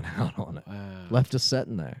pump went out on it. Wow. Left us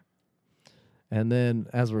sitting there. And then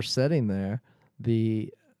as we're sitting there,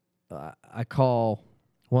 I call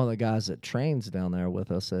one of the guys that trains down there with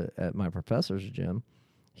us at my professor's gym.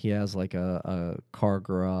 He has like a car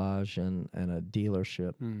garage and a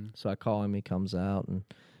dealership. So I call him. He comes out and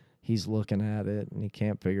he's looking at it and he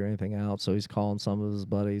can't figure anything out. So he's calling some of his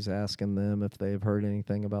buddies, asking them if they've heard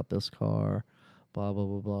anything about this car, blah, blah,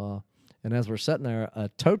 blah, blah. And as we're sitting there, a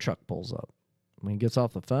tow truck pulls up. When he gets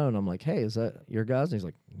off the phone, I'm like, hey, is that your guys? And he's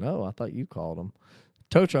like, no, I thought you called him.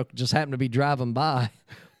 Tow truck just happened to be driving by,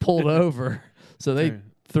 pulled over. So they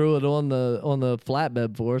threw it on the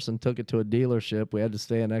flatbed for us and took it to a dealership. We had to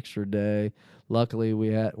stay an extra day. Luckily,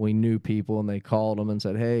 we knew people, and they called them and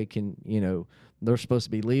said, hey, they're supposed to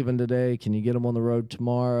be leaving today. Can you get them on the road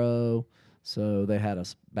tomorrow? So they had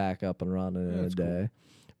us back up and running in a day.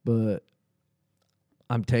 Cool. But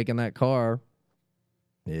I'm taking that car.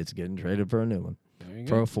 It's getting traded for a new one,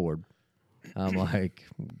 for a Ford. I'm like,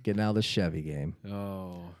 getting out of the Chevy game.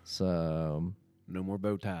 Oh. So. No more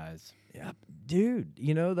bow ties. Yeah, dude,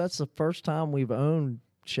 that's the first time we've owned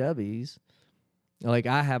Chevys. Like,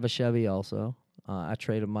 I have a Chevy also. I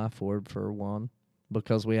traded my Ford for one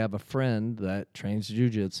because we have a friend that trains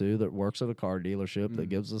jiu-jitsu that works at a car dealership that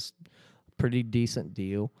gives us a pretty decent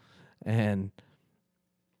deal. And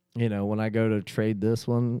when I go to trade this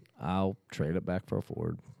one, I'll trade it back for a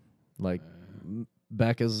Ford. Like,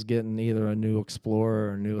 Becca's getting either a new Explorer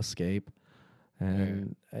or a new Escape.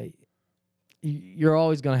 And you're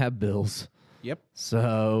always going to have bills. Yep.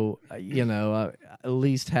 So, at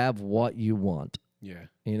least have what you want. Yeah.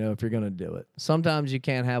 If you're going to do it. Sometimes you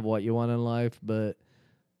can't have what you want in life, but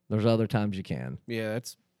there's other times you can. Yeah,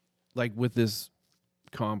 that's like with this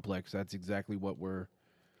complex, that's exactly what we're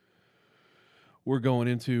going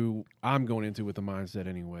into. I'm going into with the mindset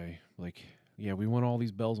anyway. Like, yeah, we want all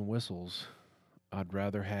these bells and whistles. I'd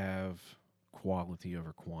rather have quality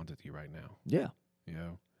over quantity right now. Yeah.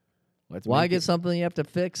 Why get something you have to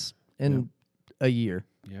fix in a year?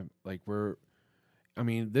 Yeah, like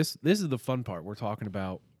this is the fun part. We're talking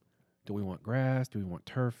about, do we want grass? Do we want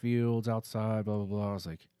turf fields outside? Blah, blah, blah. I was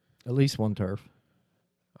like, at least one turf.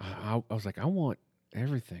 I was like, I want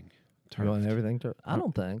everything. You want everything turf? I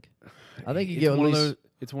don't think. I think you it's get at one least. Of those,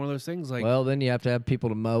 it's one of those things like. Well, then you have to have people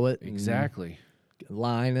to mow it. Exactly.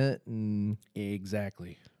 Line it. And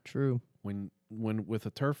exactly. True. When with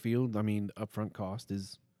a turf field, upfront cost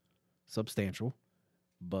is substantial,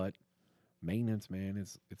 but maintenance, man,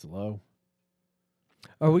 it's low.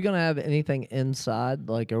 Are we gonna have anything inside?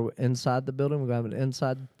 Like, are we inside the building? We're gonna have an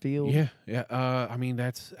inside field. Yeah.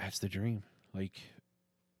 That's the dream. Like,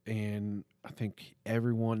 and I think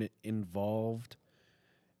everyone involved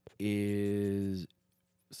is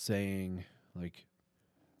saying, like,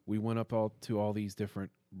 we went up to all these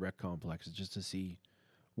different rec complexes just to see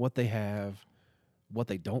what they have, what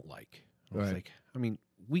they don't like. I was like,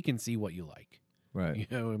 we can see what you like. Right.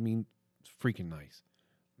 It's freaking nice.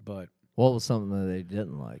 But what was something that they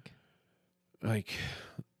didn't like? Like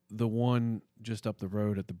the one just up the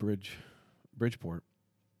road at the Bridgeport,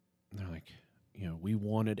 they're like, we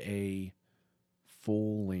wanted a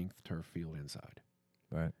full-length turf field inside.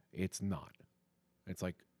 Right. It's not. It's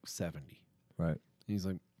like 70. Right. He's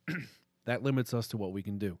like, that limits us to what we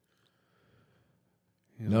can do.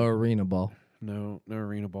 No arena ball. No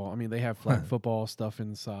arena ball. They have flag football stuff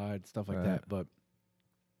inside, stuff like that. But,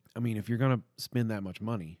 if you're going to spend that much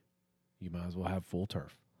money, you might as well have full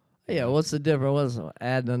turf. Yeah, what's the difference?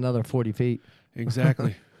 Adding another 40 feet.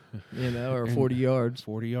 Exactly. Or 40 yards.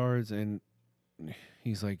 40 yards. And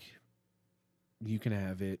he's like, you can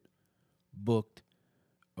have it booked,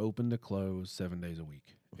 open to close 7 days a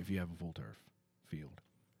week if you have a full turf field.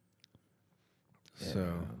 Yeah.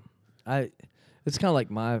 So it's kind of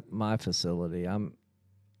like my facility. I'm,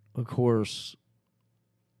 of course,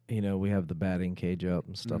 we have the batting cage up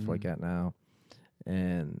and stuff like that now.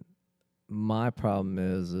 And my problem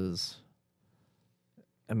is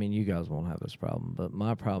you guys won't have this problem, but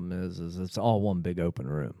my problem is it's all one big open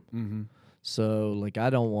room. Mm-hmm. So, like, I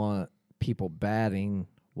don't want people batting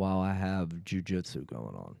while I have jiu-jitsu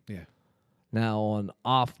going on. Yeah. Now, on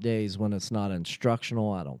off days when it's not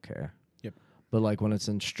instructional, I don't care. Yep. But, like, when it's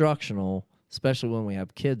instructional, especially when we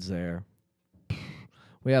have kids there,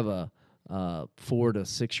 we have a 4 to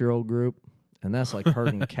 6 year old group, and that's like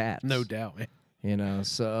herding cats. No doubt, man. You know,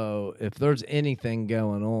 so if there's anything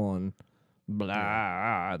going on,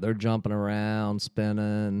 blah, they're jumping around,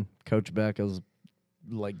 spinning. Coach Becca's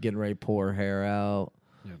like getting ready to pour her hair out.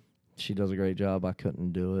 Yep. She does a great job. I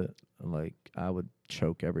couldn't do it. Like, I would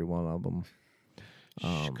choke every one of them.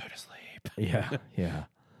 Go to sleep. Yeah.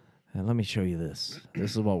 And let me show you this.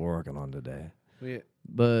 This is what we're working on today. Yeah.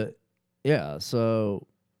 But, yeah, so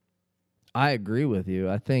I agree with you.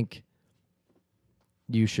 I think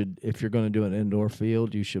you should, if you're going to do an indoor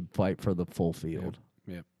field, you should fight for the full field.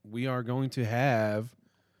 Yeah. We are going to have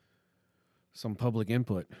some public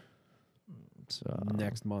input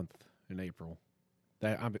next month in April.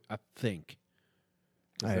 That I think.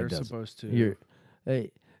 They're supposed to.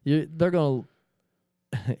 They're going to.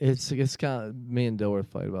 It's kind of, me and Dilworth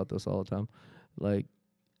fight about this all the time. Like,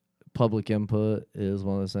 public input is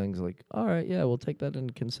one of those things. Like, all right, yeah, we'll take that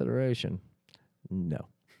into consideration. No.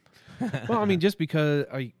 Well, I mean, just because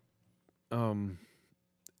if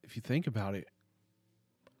you think about it,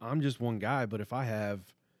 I'm just one guy, but if I have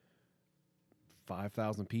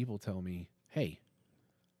 5,000 people tell me, "Hey,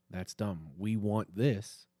 that's dumb. We want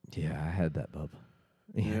this." Yeah, I had that, bub.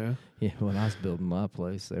 Yeah. Yeah, when I was building my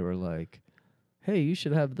place, they were like, "Hey, you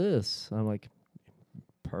should have this." I'm like,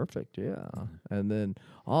 "Perfect, yeah." And then,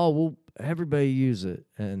 well, everybody use it.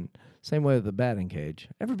 And same way with the batting cage.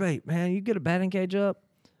 Everybody, man, you get a batting cage up.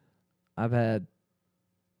 I've had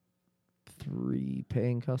 3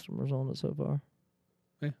 paying customers on it so far.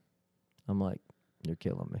 Yeah. I'm like, you're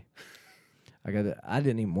killing me. I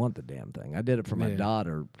didn't even want the damn thing. I did it for my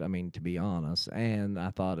daughter, I mean, to be honest, and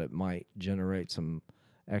I thought it might generate some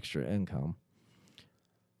extra income.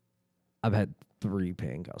 I've had 3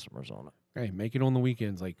 paying customers on it. Hey, make it on the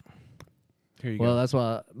weekends. Like, here you go. Well, that's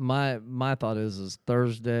why my thought is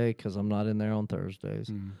Thursday, because I'm not in there on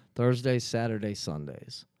Thursdays. Thursday, Saturday,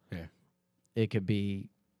 Sundays. Yeah. It could be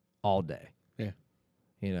all day. Yeah.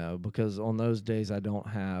 You know, because on those days I don't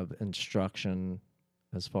have instruction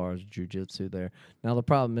as far as jiu-jitsu there. Now, the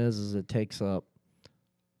problem is it takes up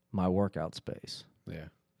my workout space. Yeah.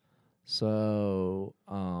 So,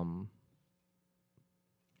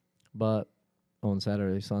 but on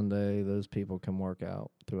Saturday, Sunday, those people can work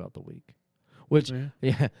out throughout the week, which,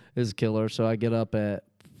 is killer. So I get up at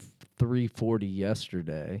 3:40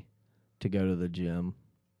 yesterday to go to the gym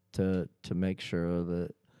to make sure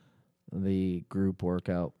that the group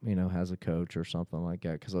workout, has a coach or something like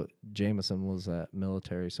that. Because Jameson was at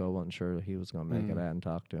military, so I wasn't sure that he was going to make it. I hadn't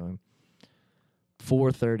talked to him.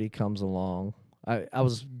 4:30 comes along.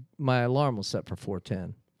 My alarm was set for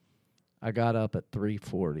 4:10. I got up at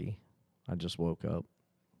 3:40. I just woke up,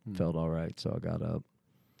 felt all right, so I got up.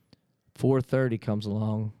 4:30 comes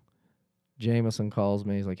along. Jameson calls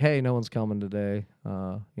me. He's like, "Hey, no one's coming today.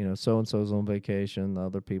 So-and-so's on vacation. The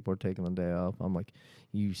other people are taking the day off." I'm like,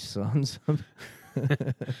 "You sons of..."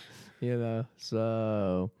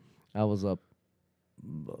 So I was up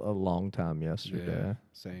a long time yesterday. Yeah,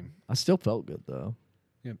 same. I still felt good, though.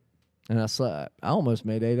 Yep. And I slept. I almost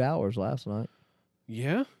made 8 hours last night.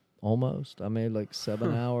 Yeah? Almost. I made like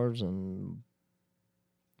 7 hours and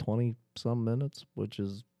 20-some minutes, which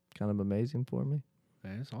is kind of amazing for me.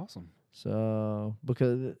 That's awesome. So,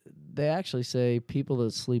 because they actually say people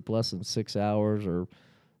that sleep less than 6 hours are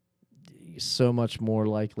so much more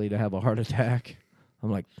likely to have a heart attack.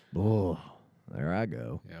 I'm like, oh, there I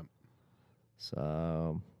go. Yeah.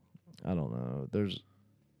 So, I don't know.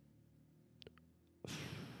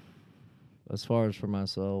 As far as for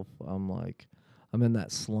myself, I'm in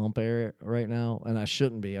that slump area right now, and I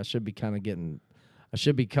shouldn't be. I should be coming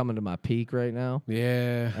to my peak right now.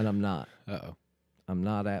 Yeah. And I'm not. Uh-oh. I'm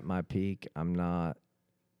not at my peak. I'm not.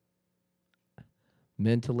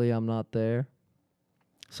 Mentally, I'm not there.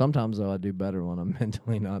 Sometimes, though, I do better when I'm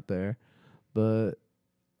mentally not there. But,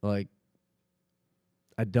 I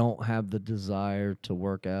don't have the desire to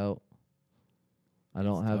work out. I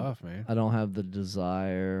don't tough, man. I don't have the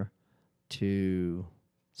desire to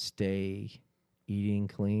stay eating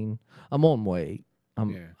clean. I'm on weight.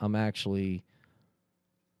 I'm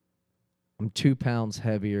 2 pounds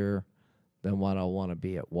heavier than what I want to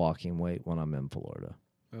be at walking weight when I'm in Florida.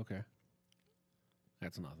 Okay.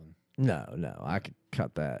 That's nothing. No, I could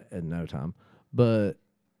cut that in no time. But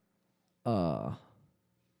I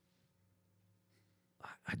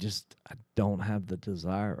don't have the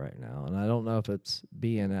desire right now. And I don't know if it's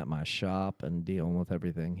being at my shop and dealing with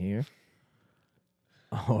everything here.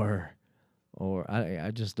 Or I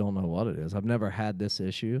just don't know what it is. I've never had this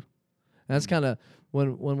issue. That's kind of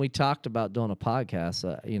when we talked about doing a podcast.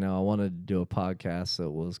 I wanted to do a podcast that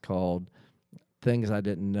was called "Things I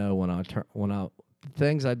Didn't Know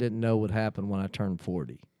Things I Didn't Know Would Happen When I Turned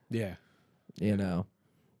 40." Yeah.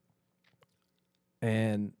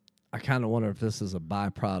 And I kind of wonder if this is a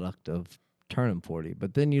byproduct of turning 40.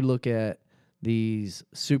 But then you look at these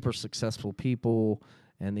super successful people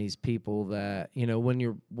and these people that, when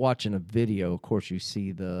you're watching a video, of course you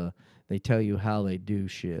see they tell you how they do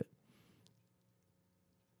shit.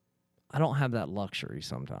 I don't have that luxury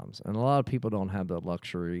sometimes. And a lot of people don't have that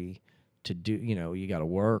luxury to do, you got to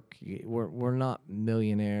work. We're not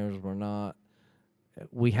millionaires.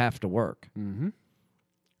 We have to work. Mm-hmm.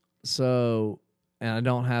 So, and I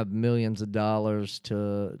don't have millions of dollars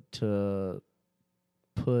to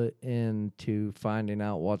put into finding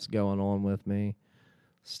out what's going on with me,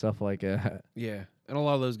 stuff like that. Yeah, and a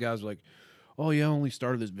lot of those guys are like, "Oh yeah, I only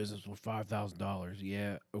started this business with $5,000."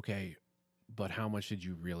 Yeah, okay, but how much did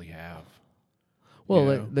you really have?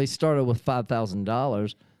 Well, they started with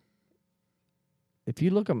 $5,000. If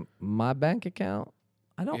you look at my bank account,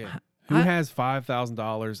 I don't. Yeah. Who has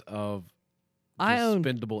 $5,000 of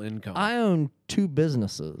spendable income? I own 2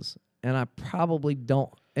 businesses, and I probably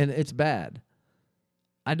don't. And it's bad.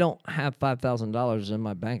 I don't have $5,000 in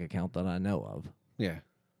my bank account that I know of. Yeah.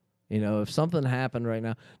 If something happened right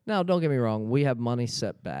now. Now, don't get me wrong. We have money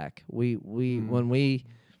set back.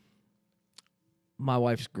 My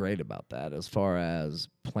wife's great about that as far as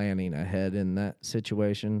planning ahead in that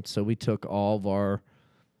situation. So we took all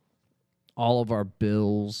of our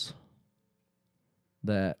bills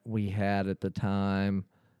that we had at the time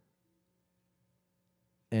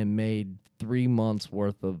and made 3 months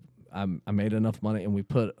worth of I made enough money, and we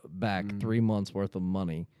put back 3 months worth of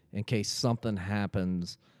money in case something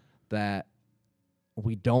happens that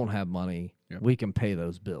we don't have money. Yep. We can pay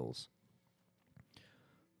those bills.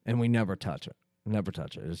 And we never touch it. Never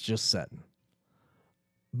touch it. It's just setting.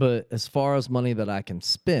 But as far as money that I can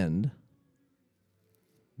spend,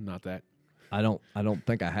 not that. I don't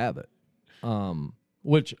think I have it.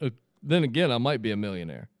 Which then again, I might be a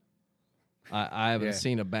millionaire. I haven't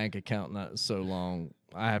seen a bank account not so long.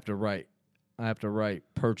 I have to write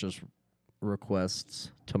purchase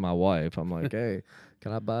requests to my wife. I'm like, "Hey,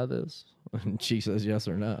 can I buy this?" And she says yes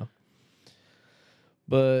or no.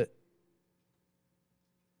 But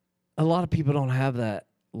a lot of people don't have that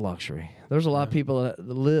luxury. There's a lot of people that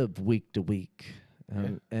live week to week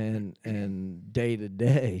and day to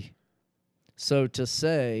day. So to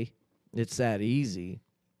say it's that easy,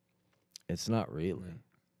 it's not really.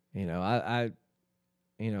 I've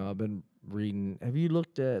been reading. Have you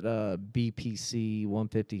looked at BPC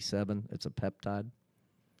 157? It's a peptide.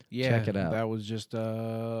 Yeah, check it out. That was just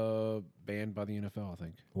banned by the NFL, I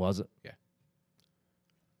think. Was it? Yeah.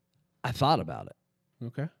 I thought about it.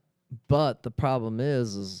 Okay. But the problem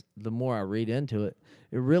is the more I read into it,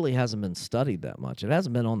 it really hasn't been studied that much. It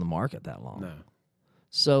hasn't been on the market that long. No.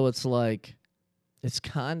 So it's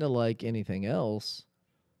kind of like anything else.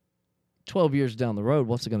 12 years down the road,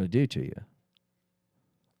 what's it going to do to you?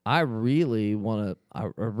 I really want to, I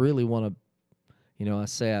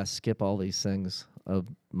say I skip all these things of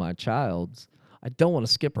my child's. I don't want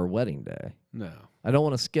to skip her wedding day. No. I don't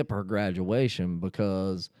want to skip her graduation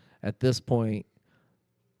because at this point,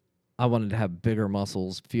 I wanted to have bigger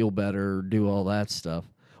muscles, feel better, do all that stuff,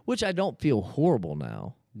 which I don't feel horrible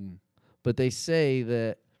now. Mm. But they say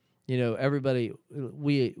that, everybody,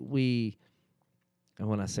 we, and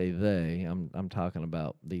when I say they, I'm talking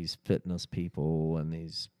about these fitness people and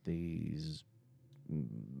these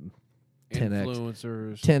 10X,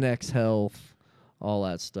 10X Health, all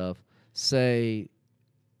that stuff. Say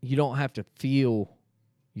you don't have to feel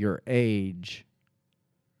your age.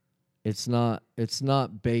 It's not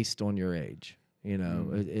based on your age.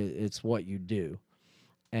 It's what you do,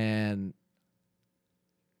 and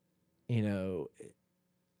I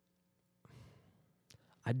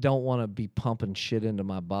don't want to be pumping shit into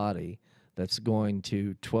my body that's going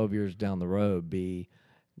to 12 years down the road be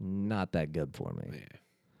not that good for me. Yeah.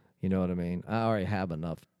 You know what I mean? I already have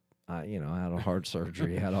enough. I had a heart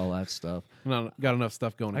surgery, had all that stuff. Got enough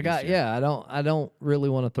stuff going. I don't really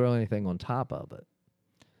want to throw anything on top of it.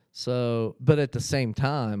 So, but at the same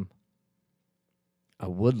time, I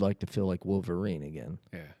would like to feel like Wolverine again.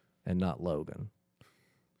 Yeah. And not Logan.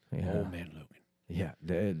 Old man Logan. Yeah.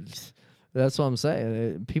 That's what I'm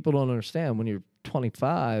saying. People don't understand. When you're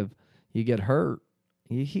 25, you get hurt,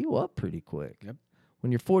 you heal up pretty quick. Yep.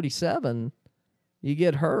 When you're 47, you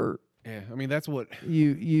get hurt. Yeah, I mean that's what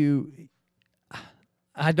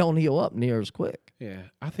I don't heal up near as quick. Yeah,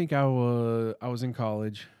 I think I was in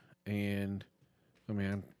college, and I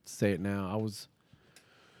mean I say it now.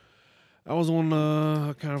 I was on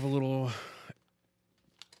kind of a little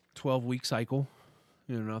 12-week cycle.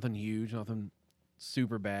 Nothing huge, nothing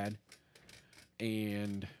super bad.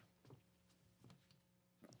 And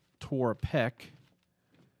tore a pec.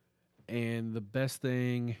 And the best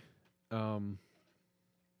thing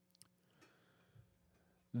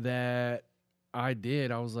that I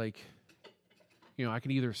did, I was like, I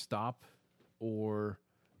can either stop or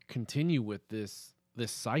continue with this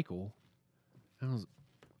cycle.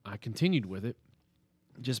 I continued with it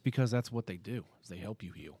just because that's what they do. Is they help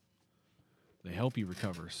you heal. They help you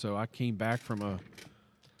recover. So I came back from a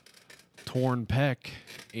torn pec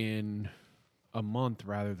in a month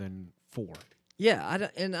rather than 4. Yeah,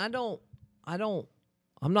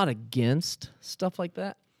 I'm not against stuff like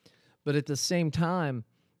that, but at the same time,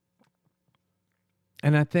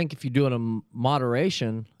 and I think if you do it in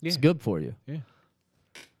moderation, it's good for you. Yeah.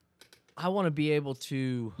 I want to be able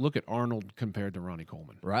to look at Arnold compared to Ronnie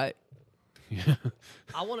Coleman. Right. Yeah.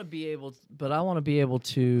 I want to be able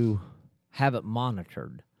to have it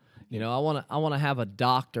monitored. I want to have a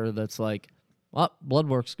doctor that's like, "Oh, blood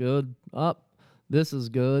work's good. Oh, this is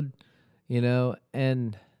good."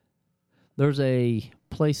 And there's a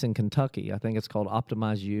place in Kentucky, I think it's called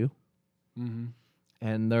Optimize You. Mm-hmm.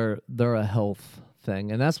 And they're a health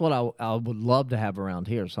thing. And that's what I would love to have around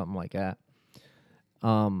here, something like that.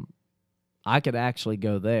 I could actually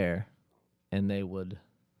go there and they would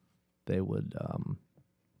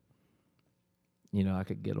I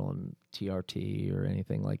could get on TRT or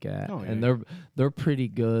anything like that. Oh, yeah. And they're pretty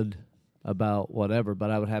good about whatever, but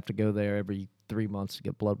I would have to go there every 3 months to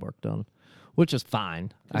get blood work done, which is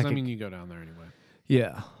fine. You go down there anyway.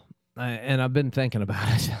 Yeah. And I've been thinking about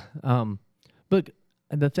it. But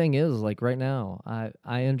the thing is, like right now,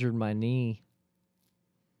 I injured my knee,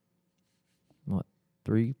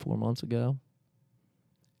 3-4 months ago?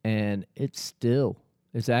 And it's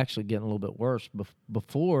actually getting a little bit worse.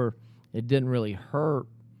 Before, it didn't really hurt,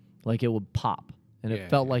 like it would pop. And it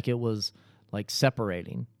felt like it was like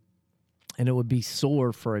separating. And it would be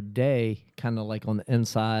sore for a day, kind of like on the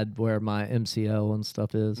inside where my MCL and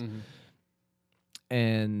stuff is. Mm-hmm.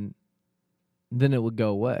 And then it would go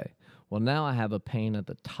away. Well, now I have a pain at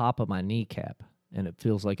the top of my kneecap, and it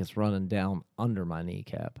feels like it's running down under my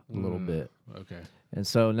kneecap a little bit. Okay. And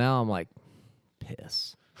so now I'm like,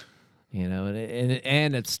 piss.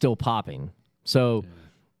 And it's still popping. So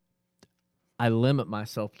I limit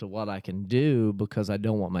myself to what I can do because I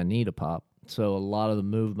don't want my knee to pop. So a lot of the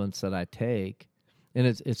movements that I take, and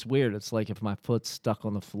it's weird. It's like if my foot's stuck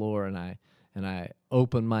on the floor and I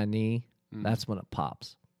open my knee, that's when it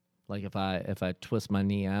pops. Like if I twist my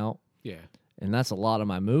knee out, and that's a lot of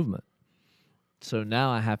my movement. So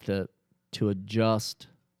now I have to adjust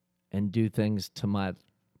and do things to my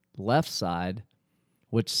left side,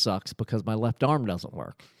 which sucks because my left arm doesn't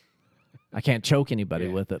work. I can't choke anybody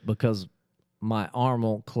with it because my arm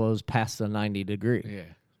won't close past the 90 degree.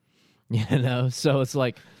 Yeah. So it's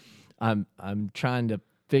like I'm trying to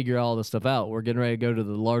figure all this stuff out. We're getting ready to go to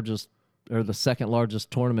the second largest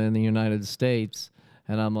tournament in the United States,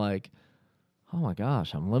 and I'm like, oh my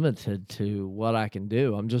gosh, I'm limited to what I can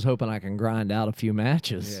do. I'm just hoping I can grind out a few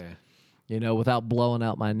matches, without blowing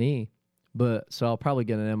out my knee. But so I'll probably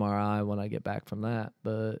get an MRI when I get back from that.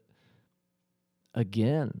 But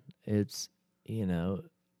again, it's, getting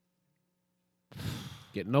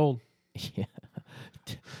old. Yeah.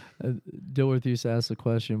 Dilworth used to ask the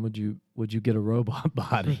question, would you get a robot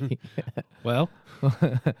body? Well,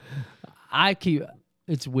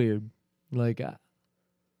 it's weird. Like,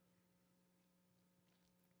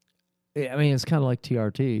 it's kind of like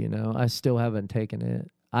TRT, I still haven't taken it.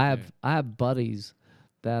 I have buddies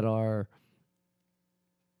that are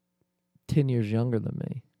 10 years younger than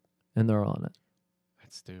me, and they're on it.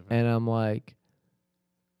 That's stupid. And I'm like,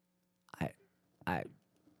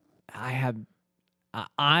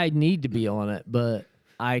 I need to be on it, but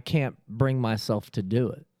I can't bring myself to do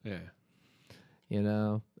it. Yeah.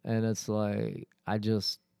 And it's like,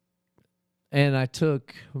 and I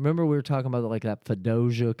remember we were talking about like that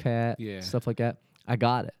Fedosia cat, stuff like that. I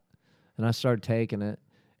got it, and I started taking it,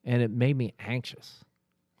 and it made me anxious.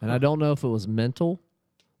 And I don't know if it was mental,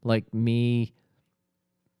 like me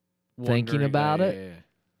thinking about it,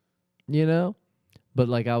 but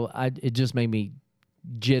like it just made me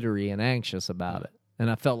jittery and anxious about it. And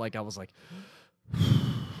I felt like I was like,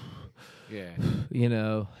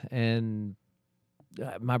 and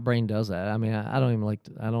my brain does that. I mean, I don't even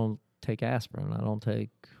I don't take aspirin. I don't take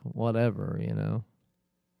whatever,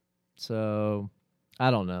 So I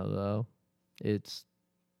don't know though. I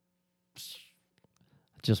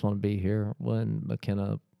just want to be here when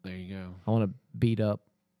McKenna. There you go. I want to beat up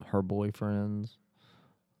her boyfriends.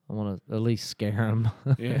 I want to at least scare them.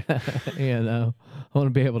 Yeah. You know, I want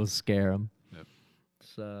to be able to scare them. Yep.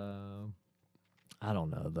 So I don't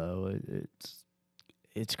know though.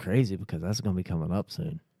 It's crazy because that's going to be coming up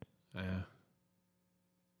soon. Yeah.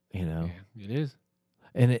 You know, Yeah, it is.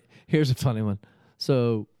 and here's a funny one.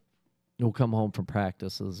 So we'll come home from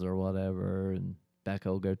practices or whatever, and Becca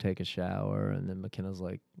will go take a shower, and then McKenna's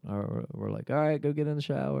like, or we're like, all right, go get in the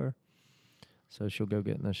shower. So she'll go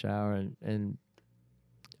get in the shower, and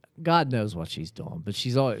God knows what she's doing, but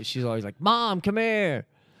she's always like, Mom, come here.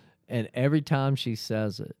 And every time she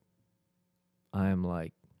says it, I am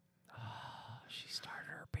like, she started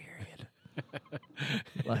her period.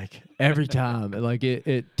 Like every time, like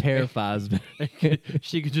it terrifies me.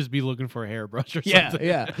 She could just be looking for a hairbrush or Yeah, something.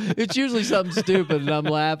 yeah. It's usually something stupid, and I'm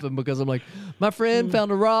laughing because I'm like, my friend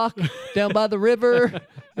found a rock down by the river.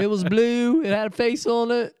 It was blue. It had a face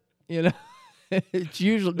on it. You know,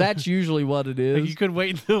 that's usually what it is. You could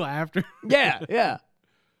wait until after. Yeah, yeah.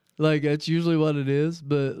 Like that's usually what it is,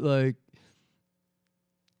 but like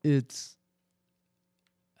it's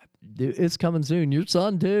coming soon. Your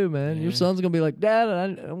son too, man. Yeah. Your son's gonna be like, Dad,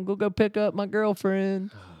 I'm gonna go pick up my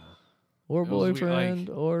girlfriend or It was weird, boyfriend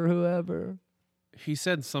like- or whoever. He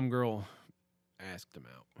said some girl asked him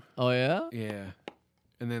out. Oh yeah. Yeah.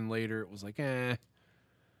 And then later it was like, I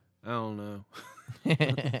don't know.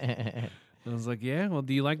 I was like, yeah, well,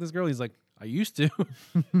 do you like this girl? He's like, I used to.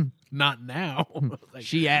 Not now. Like,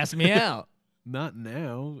 She asked me out. not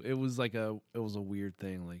now. It was like it was a weird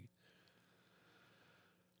thing. Like,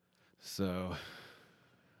 so,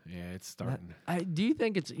 yeah, it's starting. Do you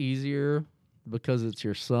think it's easier because it's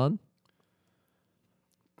your son?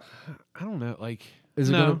 I don't know. Like, Is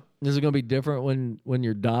it no, gonna be different when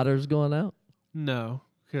your daughter's going out? no,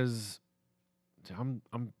 because I'm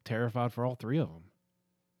terrified for all three of them.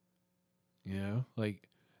 You know, like,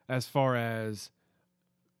 as far as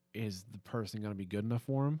is the person going to be good enough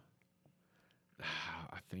for him?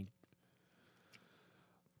 I think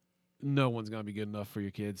no one's going to be good enough for your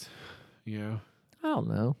kids. You know, I don't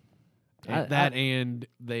know. and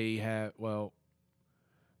they have, well,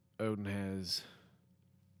 Odin has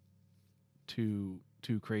two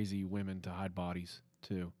crazy women to hide bodies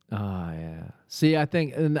too. Oh yeah. See, I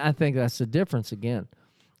think that's the difference again.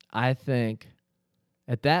 I think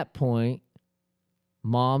at that point,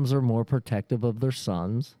 moms are more protective of their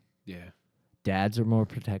sons. Yeah. Dads are more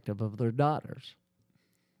protective of their daughters.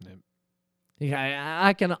 Yep. Yeah,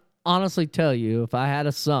 I can honestly tell you, if I had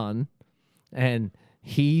a son and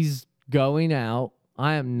he's going out,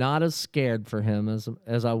 I am not as scared for him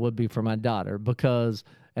as I would be for my daughter, because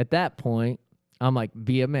at that point, I'm like,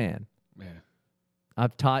 be a man. Yeah.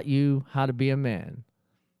 I've taught you how to be a man.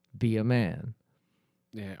 Be a man.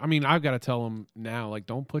 Yeah. I mean, I've got to tell them now, like,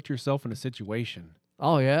 don't put yourself in a situation.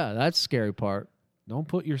 Oh, yeah, that's the scary part. Don't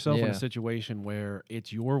put yourself in Yeah. a situation where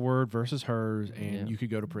it's your word versus hers, and Yeah. you could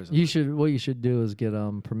go to prison. What you should do is get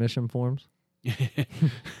permission forms.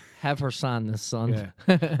 Have her sign this, son.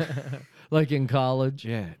 Like in college.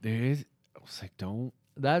 Yeah, dude. I was like, don't.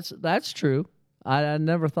 That's true. I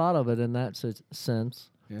never thought of it in that sense.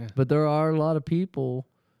 Yeah. But there are a lot of people.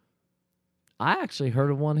 I actually heard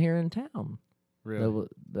of one here in town. Really?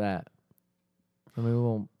 That. I mean, we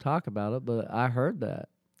won't talk about it, but I heard that.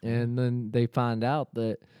 And then they find out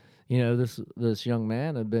that, this young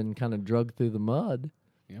man had been kind of drugged through the mud.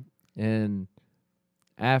 Yep. And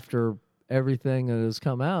after everything that has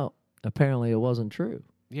come out, apparently it wasn't true.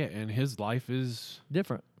 Yeah, and his life is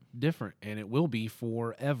Different. different, and it will be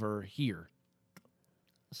forever here.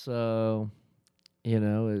 So,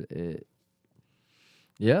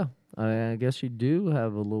 yeah, I guess you do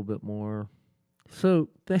have a little bit more. So,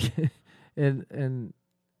 and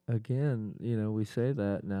again, we say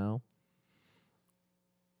that now.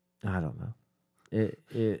 I don't know.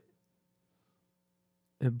 It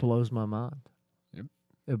blows my mind. Yep.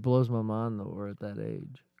 It blows my mind that we're at that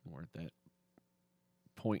age. We're at that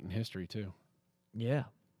point in history too. Yeah.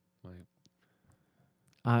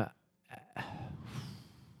 Like,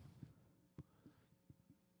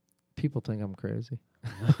 People think I'm crazy.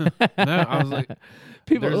 no, I was like,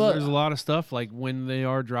 People, there's a lot of stuff, like when they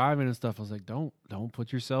are driving and stuff. I was like, don't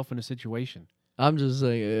put yourself in a situation. I'm just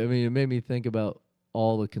saying. I mean, it made me think about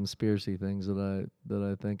all the conspiracy things that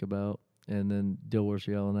I think about, and then Dilworth's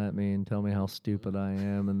yelling at me and tell me how stupid I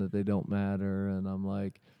am and that they don't matter, and I'm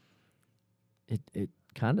like, it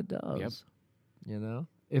kind of does. Yep.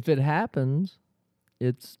 If it happens,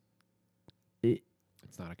 it's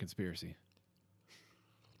not a conspiracy.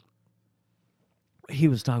 He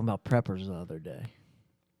was talking about preppers the other day.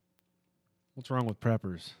 What's wrong with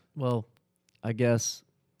preppers? Well, I guess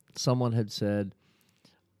someone had said,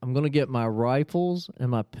 I'm going to get my rifles and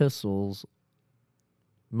my pistols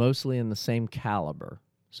mostly in the same caliber.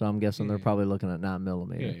 So I'm guessing they're probably looking at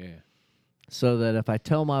 9mm. Yeah. So that if I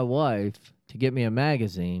tell my wife to get me a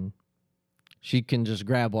magazine, she can just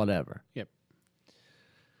grab whatever. Yep.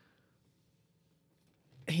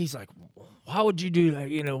 He's like, why would you do that?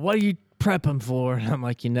 You know, what are you prepping for? And I'm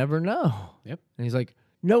like, you never know. Yep. And he's like,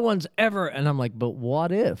 no one's ever. And I'm like, but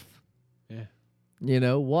what if? Yeah. You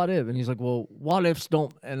know, what if? And he's like, well, what ifs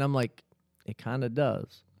don't. And I'm like, it kind of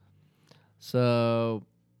does. So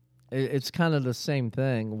it's kind of the same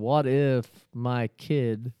thing. What if my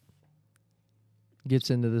kid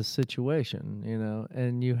gets into this situation, you know,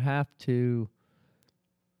 and you have to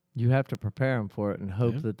prepare them for it and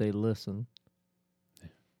hope that they listen.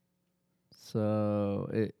 So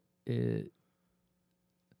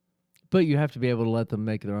but you have to be able to let them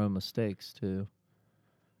make their own mistakes too.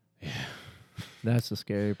 Yeah. That's the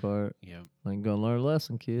scary part. Yeah. Like, go learn a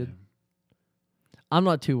lesson, kid. Yeah. I'm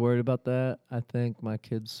not too worried about that. I think my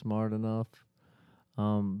kid's smart enough.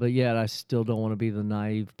 But yet I still don't want to be the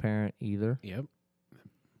naive parent either. Yep.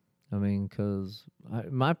 I mean, because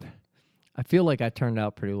I feel like I turned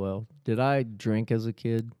out pretty well. Did I drink as a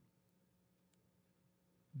kid?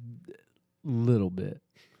 Little bit.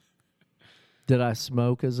 Did I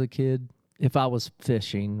smoke as a kid? If I was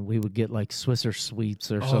fishing, we would get like Swisser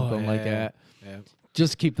Sweets or something like that. Yeah.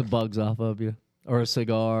 Just keep the bugs off of you. Or a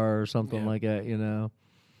cigar or something like that, you know.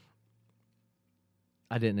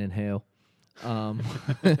 I didn't inhale.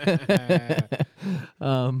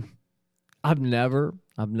 I've never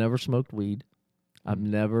smoked weed. I've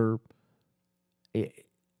never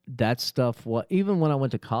that stuff. Even when I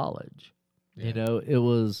went to college, you know, it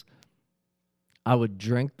was. I would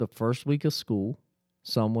drink the first week of school,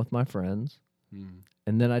 some with my friends,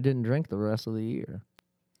 and then I didn't drink the rest of the year.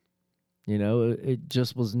 You know, it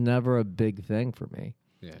just was never a big thing for me.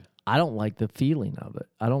 Yeah, I don't like the feeling of it.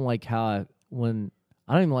 I don't like I don't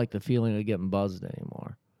even like the feeling of getting buzzed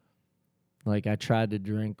anymore. Like, I tried to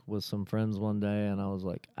drink with some friends one day, and I was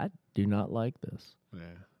like, I do not like this.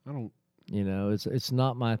 Yeah, I don't. You know, it's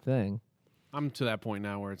not my thing. I'm to that point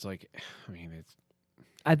now where it's like, I mean, it's.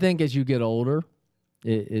 I think as you get older,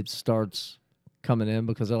 it starts coming in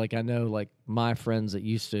because, like, I know, like, my friends that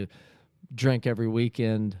used to drink every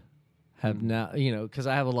weekend have now, you know, because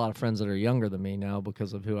I have a lot of friends that are younger than me now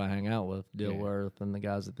because of who I hang out with, Dilworth and the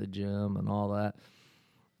guys at the gym and all that.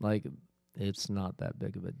 Like, it's not that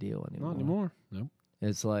big of a deal anymore. Not anymore. Nope.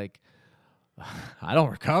 It's like, I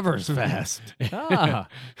don't recover as fast.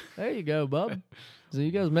 There you go, bub. So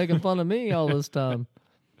you guys making fun of me all this time.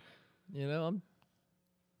 You know, I'm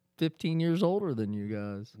 15 years older than you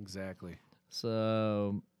guys. Exactly.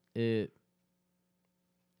 So I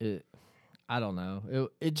don't know.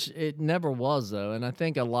 It never was, though. And I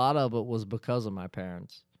think a lot of it was because of my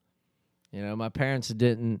parents. You know, my parents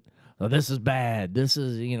didn't, oh, this is bad. This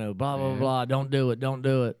is, you know, blah, blah, blah. Don't do it. Don't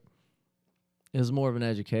do it. It was more of an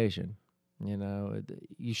education. You know,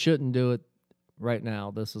 you shouldn't do it right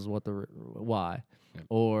now. This is what why.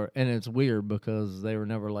 Yep. And it's weird because they were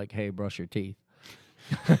never like, hey, brush your teeth.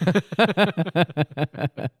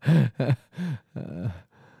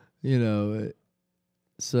 You know,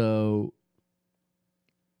 so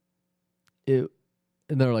and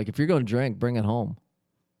they're like, if you're going to drink, bring it home.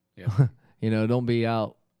 Yeah. You know, don't be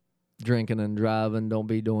out drinking and driving. Don't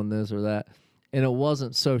be doing this or that. And it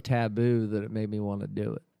wasn't so taboo that it made me want to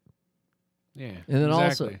do it. Yeah. And then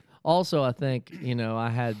exactly. also I think, you know, I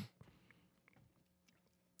had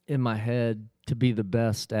in my head to be the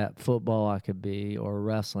best at football I could be or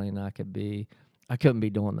wrestling I could be. I couldn't be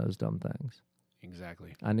doing those dumb things.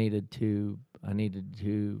 Exactly. I needed to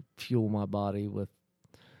fuel my body with,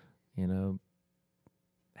 you know,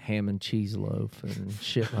 ham and cheese loaf and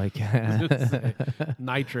shit like that.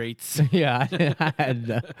 Nitrates. Yeah, I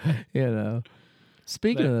had, you know.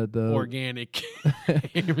 Speaking of that, though, organic ham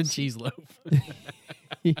and cheese loaf.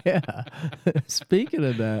 Yeah. Speaking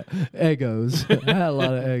of that, Eggos. I had a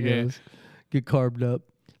lot of Eggos. Get carved up.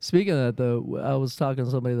 Speaking of that, though, I was talking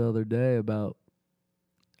to somebody the other day about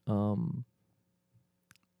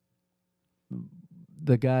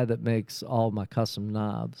the guy that makes all my custom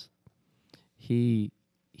knobs. He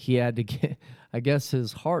had to get, I guess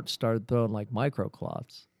his heart started throwing like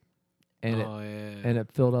microclots. And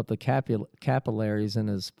it filled up the capillaries in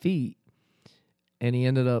his feet, and he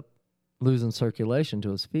ended up losing circulation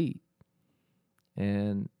to his feet.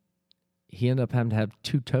 And he ended up having to have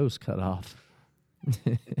 2 toes cut off.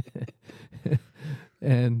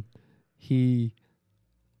 And he's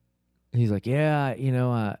like, yeah, you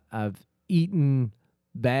know, I've eaten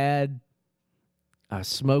bad. I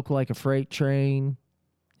smoke like a freight train.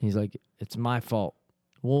 He's like, it's my fault.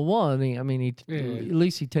 Well, one, I mean, Yeah. at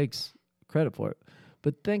least he takes credit for it.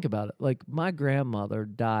 But think about it. Like, my grandmother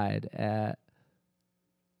died at,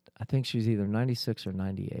 I think she was either 96 or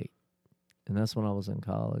 98. And that's when I was in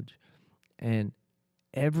college. And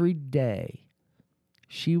every day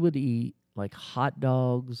she would eat like hot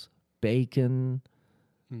dogs, bacon,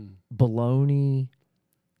 bologna,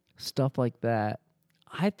 stuff like that.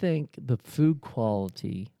 I think the food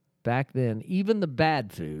quality back then, even the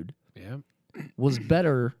bad food, was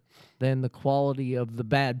better than the quality of the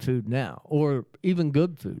bad food now, or even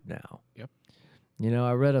good food now. Yep. You know,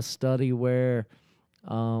 I read a study where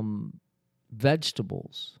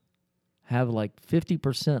vegetables have like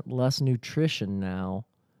 50% less nutrition now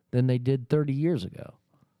than they did 30 years ago.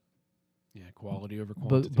 Yeah, quality over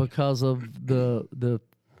quantity. Because of the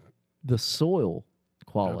soil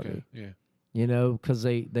quality. Okay, yeah. You know, because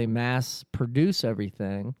they mass produce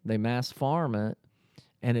everything, they mass farm it,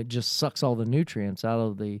 and it just sucks all the nutrients out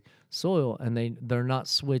of the soil, and they're not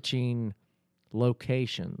switching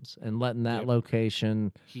locations and letting that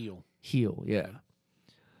location heal. Yeah.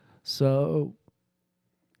 So,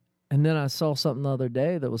 and then I saw something the other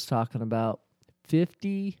day that was talking about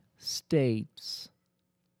 50 states.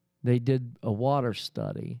 They did a water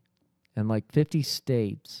study, and like 50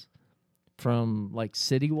 states from like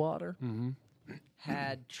city water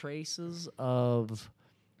had traces of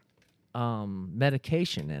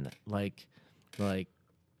medication in it, like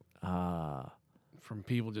from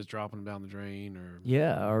people just dropping it down the drain, or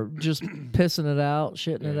or just pissing it out,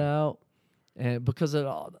 shitting it out, and because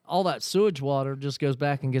all that sewage water just goes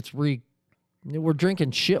back and gets we're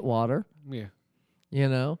drinking shit water, you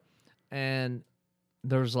know, and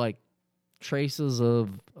there's like traces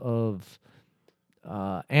of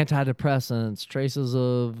antidepressants, traces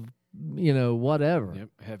of whatever. Yep,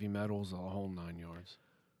 heavy metals, a whole 9 yards.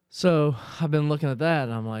 So I've been looking at that,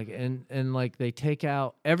 and I'm like, and like they take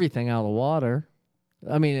out everything out of the water.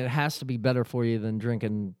 I mean, it has to be better for you than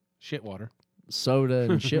drinking shit water,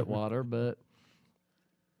 soda and shit water, but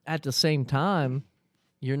at the same time,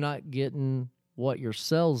 you're not getting what your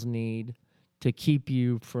cells need to keep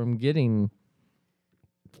you from getting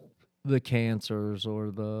the cancers or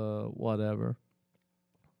the whatever,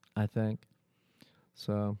 I think.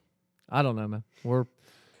 So, I don't know, man. We're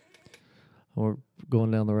going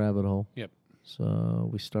down the rabbit hole. Yep. So,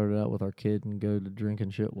 we started out with our kid and go to drinking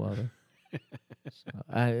shit water.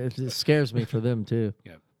 It scares me for them, too.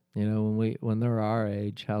 Yep. You know, when they're our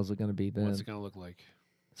age, how's it going to be then? What's it going to look like?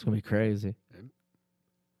 It's going to be crazy. Yep.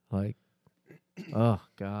 Like, oh,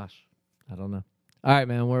 gosh. I don't know. All right,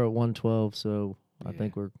 man. We're at 112, so I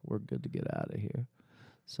think we're good to get out of here.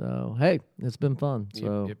 So, hey, it's been fun.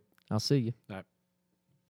 So, Yep. I'll see you. All right.